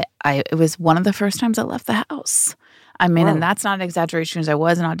role. It was one of the first times I left the house. I mean, and that's not an exaggeration because I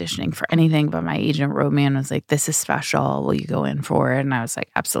wasn't auditioning for anything, but my agent wrote me and was like, this is special. Will you go in for it? And I was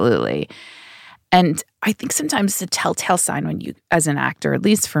like, absolutely. And I think sometimes it's a telltale sign when you, as an actor, at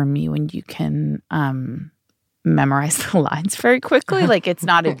least for me, when you can memorize the lines very quickly. Like it's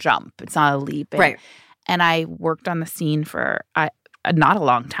not a jump. It's not a leap. Right. And I worked on the scene for not a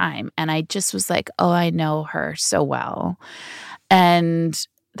long time. And I just was like, oh, I know her so well. And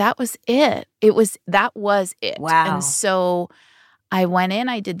that was it. That was it. Wow. And so I went in,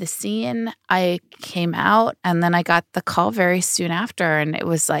 I did the scene, I came out, and then I got the call very soon after. And it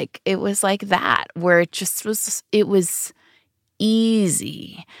was like that, where it was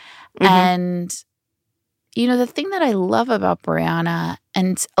easy. And, the thing that I love about Brianna,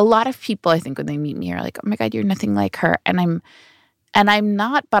 and a lot of people, I think, when they meet me are like, oh my God, you're nothing like her. And I'm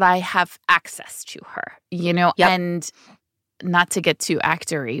not, but I have access to her, and not to get too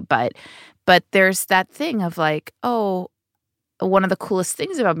actory, but there's that thing of like, oh, one of the coolest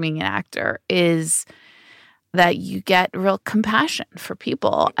things about being an actor is that you get real compassion for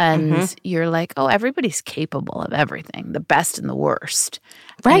people, and you're like, oh, everybody's capable of everything, the best and the worst.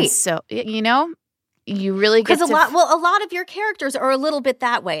 Right. And so, you really get to... a lot of your characters are a little bit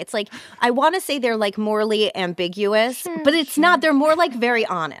that way. It's like, I want to say they're like morally ambiguous, but it's not. They're more like very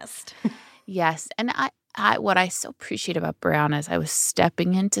honest. Yes. And what I so appreciate about Brianna is I was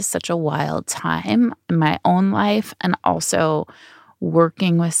stepping into such a wild time in my own life, and also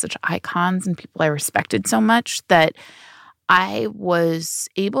working with such icons and people I respected so much, that I was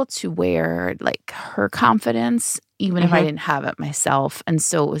able to wear like her confidence, even if I didn't have it myself. And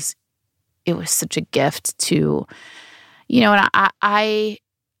so it was such a gift to, and I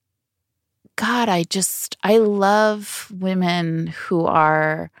love women who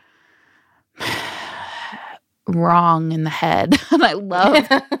are wrong in the head. And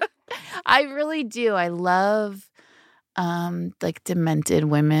I really do. I love like demented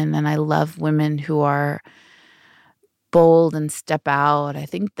women, and I love women who are bold and step out. I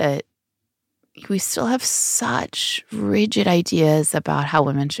think that we still have such rigid ideas about how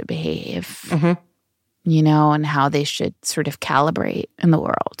women should behave, and how they should sort of calibrate in the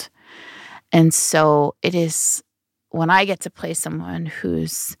world. And so it is when I get to play someone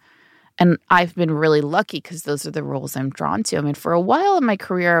and I've been really lucky because those are the roles I'm drawn to. I mean, for a while in my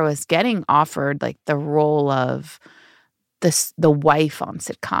career, I was getting offered like the role of the wife on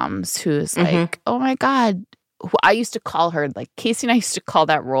sitcoms who's like, oh my God. I used to call her, like Casey and I used to call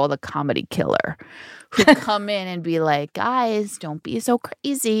that role the comedy killer, who'd come in and be like, guys, don't be so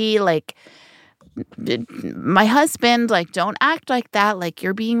crazy. Like, my husband, like, don't act like that. Like,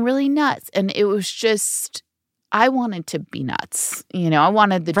 you're being really nuts. And it was just, I wanted to be nuts. I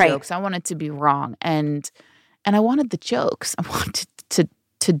wanted the jokes. I wanted to be wrong. And I wanted the jokes. I wanted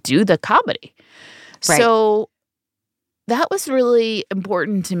to do the comedy. Right. So that was really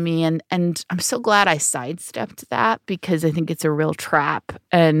important to me. And I'm so glad I sidestepped that, because I think it's a real trap.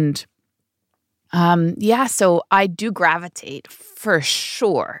 And so I do gravitate for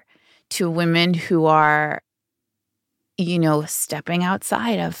sure to women who are, stepping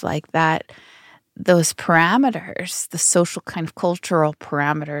outside of like that, those parameters, the social kind of cultural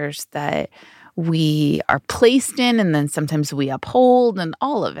parameters that we are placed in, and then sometimes we uphold, and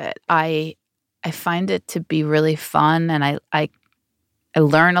all of it. I find it to be really fun, and I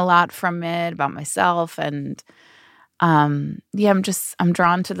learn a lot from it about myself, and I'm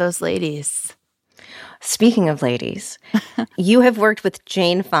drawn to those ladies. Speaking of ladies, you have worked with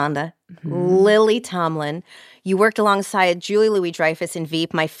Jane Fonda, Lily Tomlin. You worked alongside Julie Louis-Dreyfus in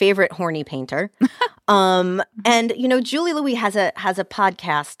Veep, my favorite horny painter. And Julie Louis has a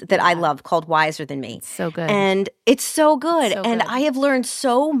podcast that I love called Wiser Than Me. It's so good. And it's so good. And I have learned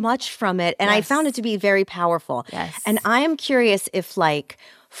so much from it. And I found it to be very powerful. Yes. And I am curious if like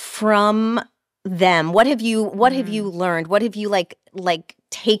from them, what have you learned? What have you like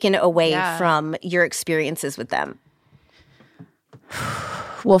taken away from your experiences with them?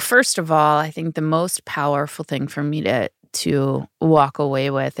 Well, first of all, I think the most powerful thing for me to walk away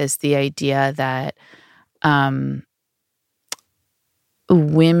with is the idea that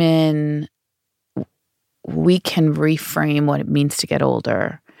women, we can reframe what it means to get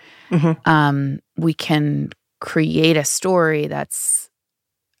older. We can create a story that's,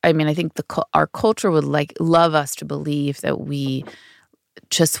 I think our culture would love us to believe that we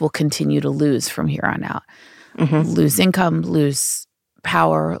just will continue to lose from here on out. Lose income, lose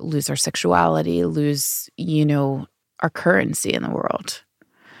power, lose our sexuality, lose, our currency in the world.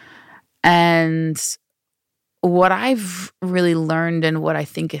 And what I've really learned, and what I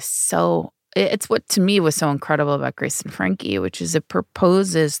think is it's what to me was so incredible about Grace and Frankie, which is it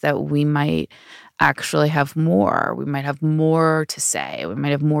proposes that we might actually have more. We might have more to say. We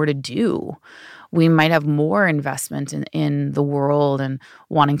might have more to do. We might have more investment in the world and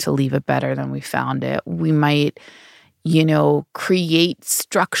wanting to leave it better than we found it. We might, create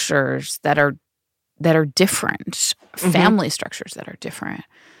structures that are different, family structures that are different.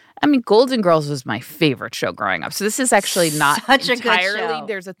 Golden Girls was my favorite show growing up. So this is actually not such entirely, a good show.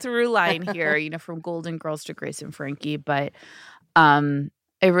 There's a through line here, from Golden Girls to Grace and Frankie. But I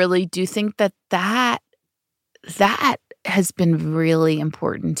really do think that has been really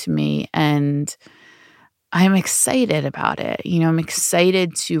important to me, and I'm excited about it. I'm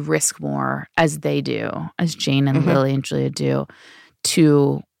excited to risk more, as they do, as Jane and Lily and Julia do,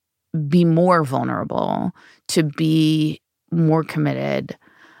 to be more vulnerable, to be more committed.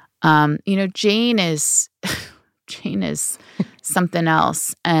 Jane is something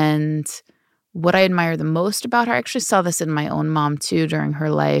else. And what I admire the most about her, I actually saw this in my own mom too during her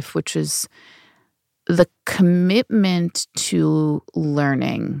life, which is the commitment to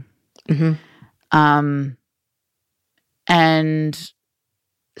learning. And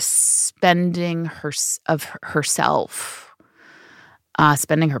spending herself,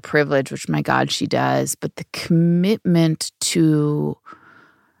 spending her privilege, which, my God, she does, but the commitment to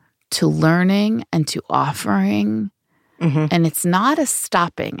learning and to offering. And it's not a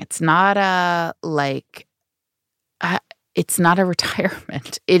stopping. It's not a it's not a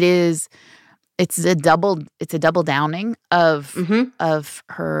retirement. It's a double downing of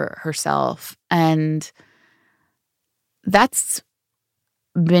herself. And that's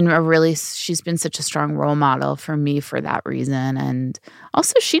been she's been such a strong role model for me for that reason. And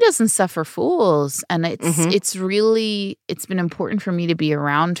also, she doesn't suffer fools. And it's been important for me to be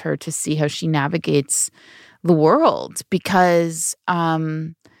around her to see how she navigates the world, because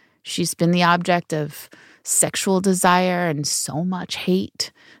she's been the object of sexual desire and so much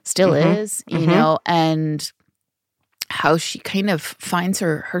hate, still is, and how she kind of finds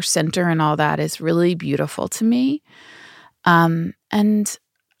her center and all that is really beautiful to me. And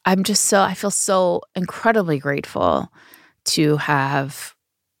I feel so incredibly grateful to have,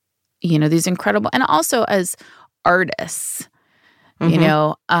 these incredible, and also as artists,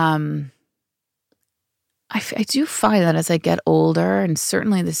 I do find that as I get older, and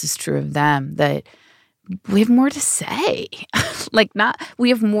certainly this is true of them, that we have more to say. We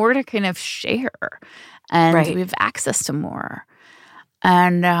have more to kind of share, and we have access to more.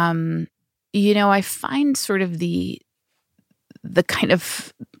 And, I find sort of the kind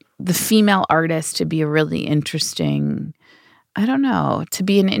of the female artist to be a really interesting, to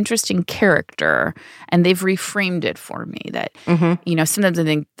be an interesting character. And they've reframed it for me that, sometimes I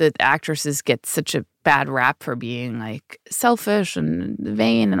think that actresses get such a bad rap for being like selfish and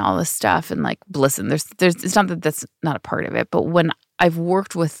vain and all this stuff. And listen, it's not that that's not a part of it. But when I've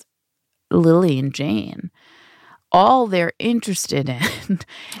worked with Lily and Jane, all they're interested in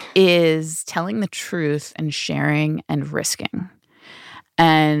is telling the truth and sharing and risking.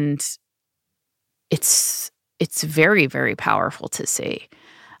 And it's very, very powerful to see.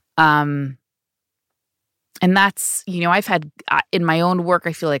 And that's, I've had in my own work,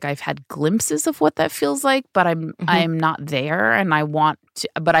 I feel like I've had glimpses of what that feels like, but I'm not there, and I want to,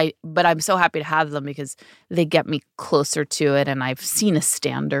 but I'm so happy to have them because they get me closer to it, and I've seen a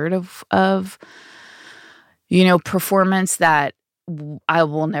standard of performance that I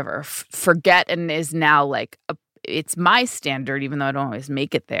will never forget, and is now like it's my standard, even though I don't always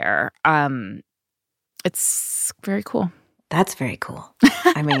make it there. It's very cool. That's very cool.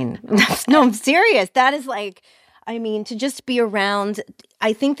 I mean, no, I'm serious. That is like, I mean, to just be around,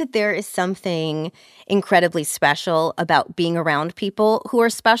 I think that there is something incredibly special about being around people who are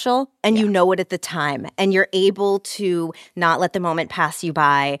special, and you know it at the time, and you're able to not let the moment pass you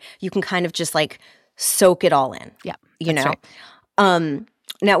by. You can kind of just like soak it all in. Yeah. You know? Right.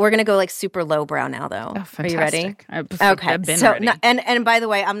 Now we're gonna go like super lowbrow now, though. Oh, fantastic. Are you ready? Okay. I've been ready. And by the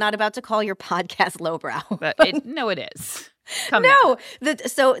way, I'm not about to call your podcast lowbrow. No, it is.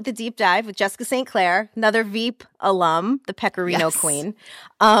 So the deep dive with Jessica St. Clair, another Veep alum, the Pecorino Queen.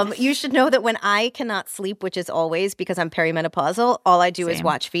 You should know that when I cannot sleep, which is always because I'm perimenopausal, all I do is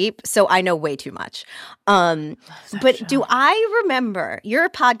watch Veep. So I know way too much. But do I remember, your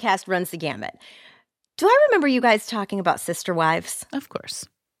podcast runs the gamut. Do I remember you guys talking about sister wives? Of course.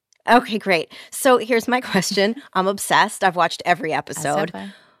 Okay, great. So here's my question. I'm obsessed. I've watched every episode.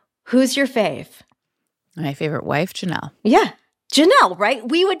 Who's your fave? My favorite wife, Janelle. Yeah. Janelle, right?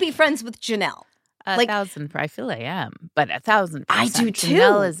 We would be friends with Janelle. 1,000%. I feel I am, but 1,000%. I do too.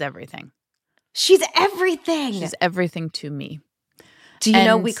 Janelle is everything. She's everything. She's everything to me. Do you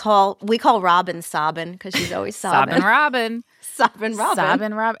know we call Robin Sobbin because she's always sobbing. Sobbin' Robin. Sobbin' Robin.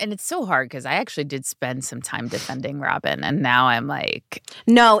 Sobbin' Robin. And it's so hard because I actually did spend some time defending Robin, and now I'm like...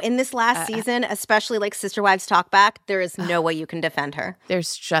 No, in this last season, especially like Sister Wives Talk Back, there is no way you can defend her.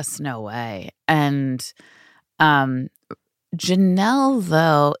 There's just no way. And Janelle,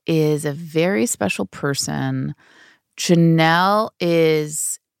 though, is a very special person. Janelle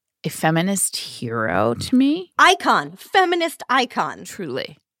is a feminist hero to me. Icon. Feminist icon.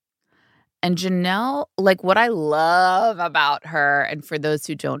 Truly. And Janelle, like what I love about her, and for those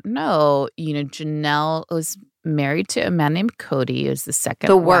who don't know, Janelle was married to a man named Cody, who's the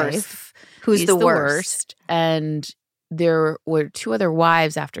second wife. Who's the worst. And there were two other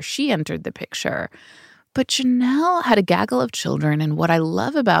wives after she entered the picture. But Janelle had a gaggle of children, and what I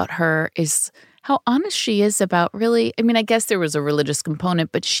love about her is how honest she is about really, I mean, I guess there was a religious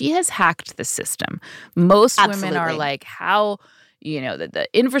component, but she has hacked the system. Most women are like, how, the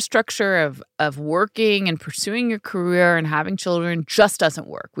infrastructure of working and pursuing your career and having children just doesn't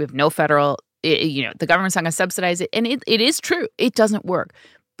work. We have no federal, the government's not going to subsidize it. And it is true. It doesn't work.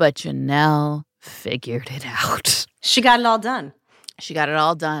 But Janelle figured it out. She got it all done. She got it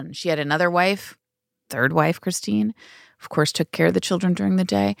all done. She had another wife, third wife, Christine, of course, took care of the children during the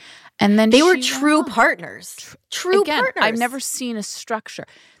day. And then they were true partners. True partners. I've never seen a structure.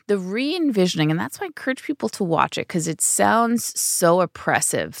 The re-envisioning, and that's why I encourage people to watch it, because it sounds so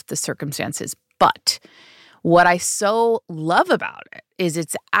oppressive, the circumstances. But what I so love about it is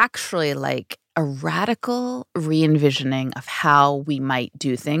it's actually like a radical re-envisioning of how we might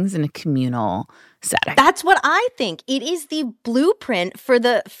do things in a communal setting. That's what I think. It is the blueprint for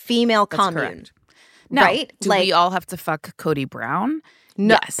the female commune. Correct. Now, right? Do we all have to fuck Cody Brown?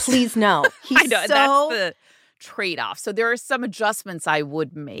 No, yes. Please no. I know, that's the trade-off. So there are some adjustments I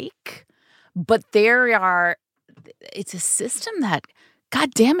would make, but it's a system that,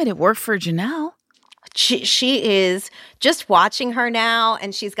 God damn it worked for Janelle. She is just watching her now,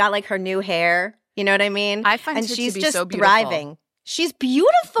 and she's got like her new hair. You know what I mean? I find and her she's to be just so beautiful. thriving. She's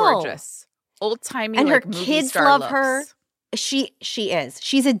beautiful. Gorgeous. Old-timey, and like, her movie kids star love looks. her. She is.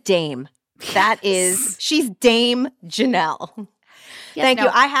 She's a dame. She's Dame Janelle. Yes, Thank you.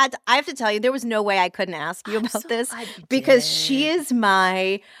 I have to tell you, there was no way I couldn't ask you about this because she is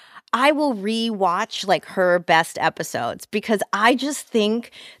I will rewatch like her best episodes because I just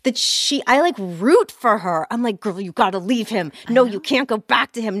think that I like root for her. I'm like, girl, you got to leave him. No, you can't go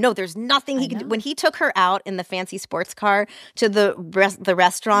back to him. No, there's nothing he can do. When he took her out in the fancy sports car to the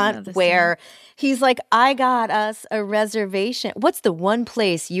restaurant where he's like, I got us a reservation. What's the one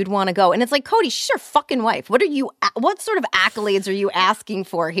place you'd want to go? And it's like, Cody, she's your fucking wife. What sort of accolades are you asking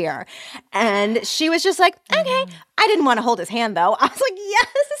for here? And she was just like, okay. I didn't want to hold his hand though. I was like, yes.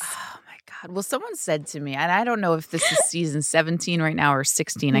 Oh my God. Well, someone said to me, and I don't know if this is season 17 right now or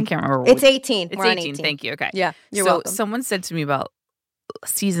 16. I can't remember. It's 18. It's We're 18. on 18. Thank you. Okay. Yeah. You're welcome. Someone said to me about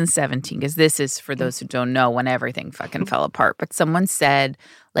season 17, because this is for those who don't know when everything fucking fell apart. But someone said,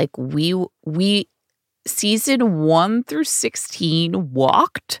 like, we season 1 through 16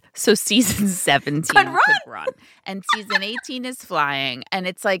 walked, so season 17 could run. And season 18 is flying. And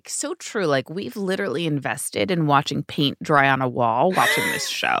it's like so true. Like we've literally invested in watching paint dry on a wall, watching this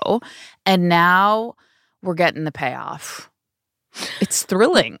show. And now we're getting the payoff. It's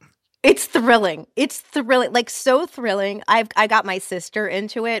thrilling. It's thrilling. It's thrilling. Like so thrilling. I got my sister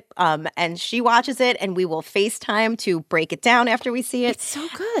into it, and she watches it, and we will FaceTime to break it down after we see it. It's so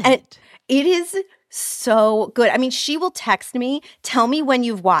good. And it is so good. I mean, she will text me, tell me when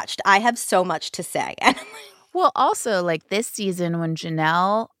you've watched. I have so much to say. Well, also, like this season when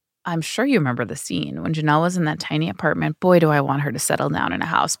Janelle, I'm sure you remember the scene when Janelle was in that tiny apartment. Boy, do I want her to settle down in a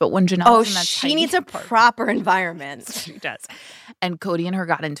house. But when Janelle was in that she needs a proper environment. She does. And Cody and her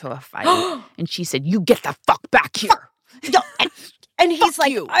got into a fight. And she said, "You get the fuck back here." And he's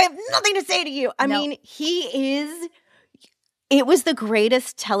like, "I have nothing to say to you." I mean, it was the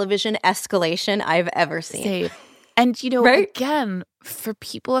greatest television escalation I've ever seen. And, again, for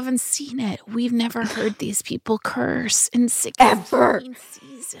people who haven't seen it, we've never heard these people curse in 16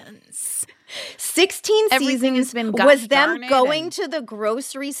 seasons. 16 Everything seasons has been was them going to the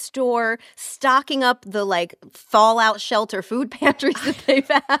grocery store, stocking up the, like, fallout shelter food pantries that they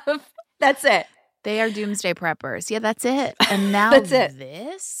have. That's it. They are doomsday preppers. Yeah, that's it. And now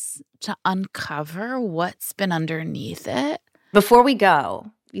this, to uncover what's been underneath it. Before we go,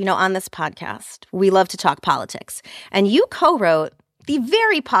 on this podcast, we love to talk politics. And you co-wrote the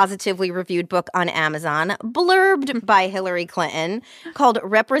very positively reviewed book on Amazon, blurbed by Hillary Clinton, called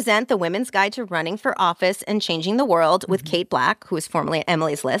Represent: The Women's Guide to Running for Office and Changing the World with Kate Black, who is formerly at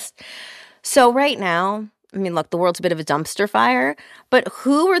Emily's List. So right now, I mean, look, the world's a bit of a dumpster fire, but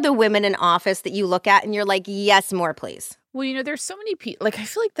who are the women in office that you look at and you're like, yes, more, please? Well, there's so many people. Like, I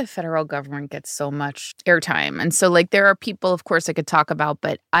feel like the federal government gets so much airtime. And so, like, there are people, of course, I could talk about,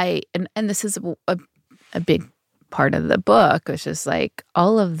 but and this is a big part of the book, which is like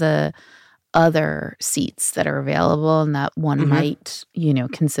all of the other seats that are available and that one might,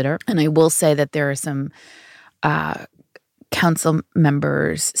 consider. And I will say that there are some city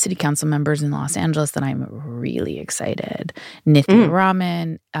council members in Los Angeles that I'm really excited. Nithya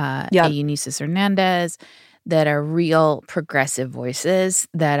Raman, Eunices Hernandez, that are real progressive voices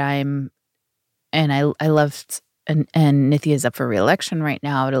that I loved, and Nithya is up for re-election right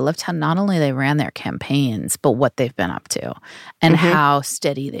now. But I loved how not only they ran their campaigns, but what they've been up to and how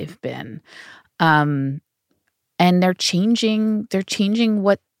steady they've been. And they're changing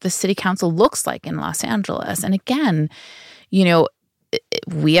what the city council looks like in Los Angeles. And again,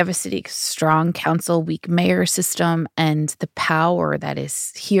 we have a strong council, weak mayor system, and the power that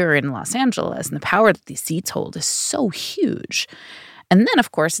is here in Los Angeles and the power that these seats hold is so huge. And then,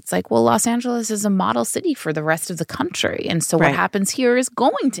 of course, it's like, well, Los Angeles is a model city for the rest of the country. And so what happens here is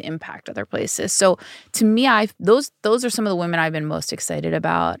going to impact other places. So to me, those are some of the women I've been most excited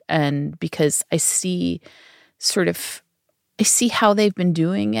about. And because I see how they've been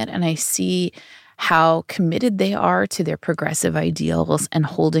doing it, and I see how committed they are to their progressive ideals and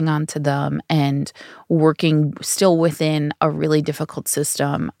holding on to them and working still within a really difficult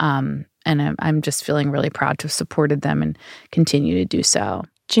system. And I'm just feeling really proud to have supported them and continue to do so.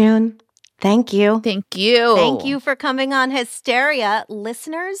 June, thank you. Thank you. Thank you for coming on Hysteria.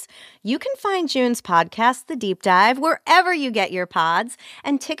 Listeners, you can find June's podcast, The Deep Dive, wherever you get your pods.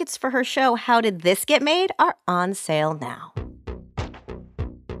 And tickets for her show, How Did This Get Made, are on sale now.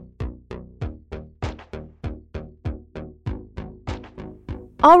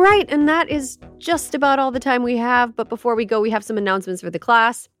 All right, and that is just about all the time we have. But before we go, we have some announcements for the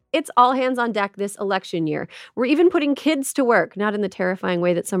class. It's all hands on deck this election year. We're even putting kids to work, not in the terrifying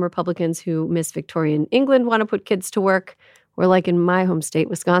way that some Republicans who miss Victorian England want to put kids to work. Or like in my home state,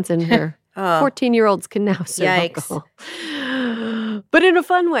 Wisconsin, where 14-year-olds can now serve alcohol. But in a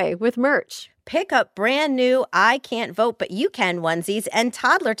fun way, with merch. Pick up brand new I Can't Vote But You Can onesies and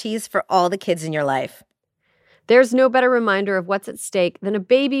toddler tees for all the kids in your life. There's no better reminder of what's at stake than a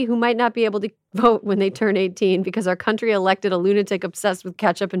baby who might not be able to vote when they turn 18 because our country elected a lunatic obsessed with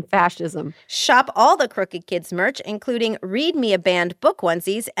ketchup and fascism. Shop all the Crooked Kids merch, including Read Me a Band book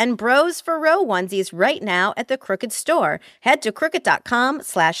onesies and Bros for Row onesies right now at the Crooked Store. Head to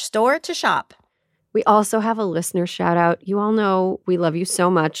crooked.com/store to shop. We also have a listener shout out. You all know we love you so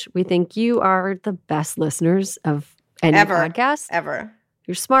much. We think you are the best listeners of any podcast. Ever.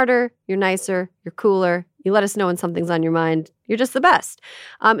 You're smarter, you're nicer, you're cooler. You let us know when something's on your mind. You're just the best.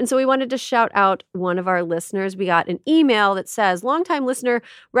 And so we wanted to shout out one of our listeners. We got an email that says, longtime listener,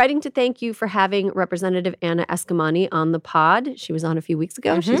 writing to thank you for having Representative Anna Escamani on the pod. She was on a few weeks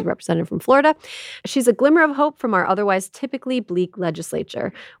ago. Mm-hmm. She's a representative from Florida. She's a glimmer of hope from our otherwise typically bleak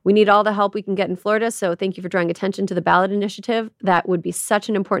legislature. We need all the help we can get in Florida, so thank you for drawing attention to the ballot initiative. That would be such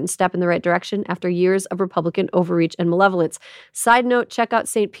an important step in the right direction after years of Republican overreach and malevolence. Side note, check out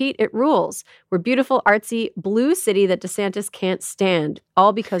St. Pete. It rules. We're beautiful, artsy, blue city that DeSantis can't stand,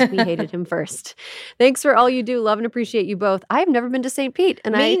 all because we hated him first. Thanks for all you do. Love and appreciate you both. I've never been to St. Pete.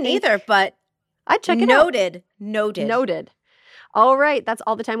 And Me neither, but I'd check it out. Noted. All right. That's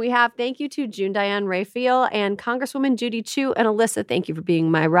all the time we have. Thank you to June Diane Raphael and Congresswoman Judy Chu and Alyssa. Thank you for being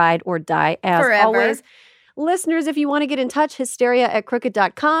my ride or die as Forever. Always. Listeners, if you want to get in touch,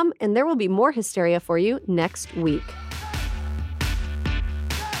 hysteria@crooked.com, and there will be more hysteria for you next week.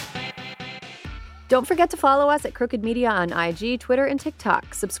 Don't forget to follow us at Crooked Media on IG, Twitter, and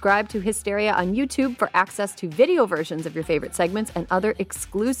TikTok. Subscribe to Hysteria on YouTube for access to video versions of your favorite segments and other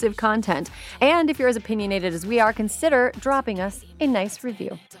exclusive content. And if you're as opinionated as we are, consider dropping us a nice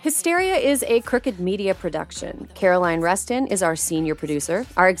review. Hysteria is a Crooked Media production. Caroline Reston is our senior producer.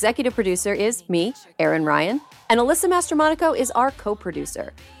 Our executive producer is me, Aaron Ryan. And Alyssa Mastromonaco is our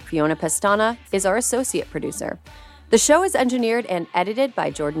co-producer. Fiona Pestana is our associate producer. The show is engineered and edited by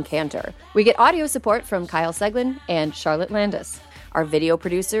Jordan Cantor. We get audio support from Kyle Seglin and Charlotte Landis. Our video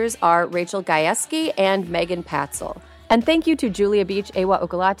producers are Rachel Gajewski and Megan Patzel. And thank you to Julia Beach, Ewa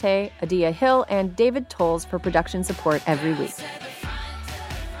Okolate, Adia Hill, and David Tolles for production support every week.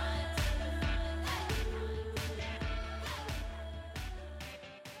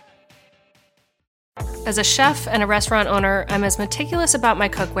 As a chef and a restaurant owner, I'm as meticulous about my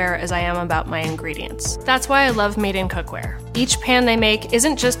cookware as I am about my ingredients. That's why I love Made in Cookware. Each pan they make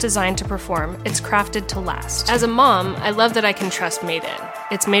isn't just designed to perform, it's crafted to last. As a mom, I love that I can trust Made in.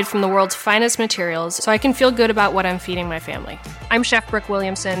 It's made from the world's finest materials, so I can feel good about what I'm feeding my family. I'm Chef Brooke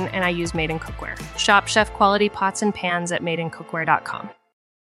Williamson, and I use Made in Cookware. Shop chef quality pots and pans at madeincookware.com.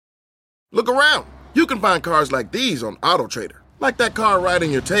 Look around. You can find cars like these on AutoTrader, like that car right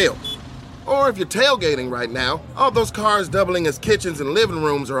in your tail. Or if you're tailgating right now, all those cars doubling as kitchens and living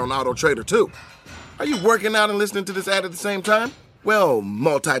rooms are on AutoTrader too. Are you working out and listening to this ad at the same time? Well,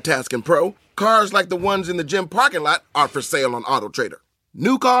 multitasking pro, cars like the ones in the gym parking lot are for sale on AutoTrader.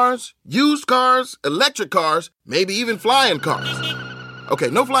 New cars, used cars, electric cars, maybe even flying cars. Okay,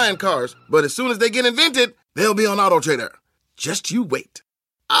 no flying cars, but as soon as they get invented, they'll be on AutoTrader. Just you wait.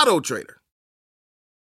 AutoTrader.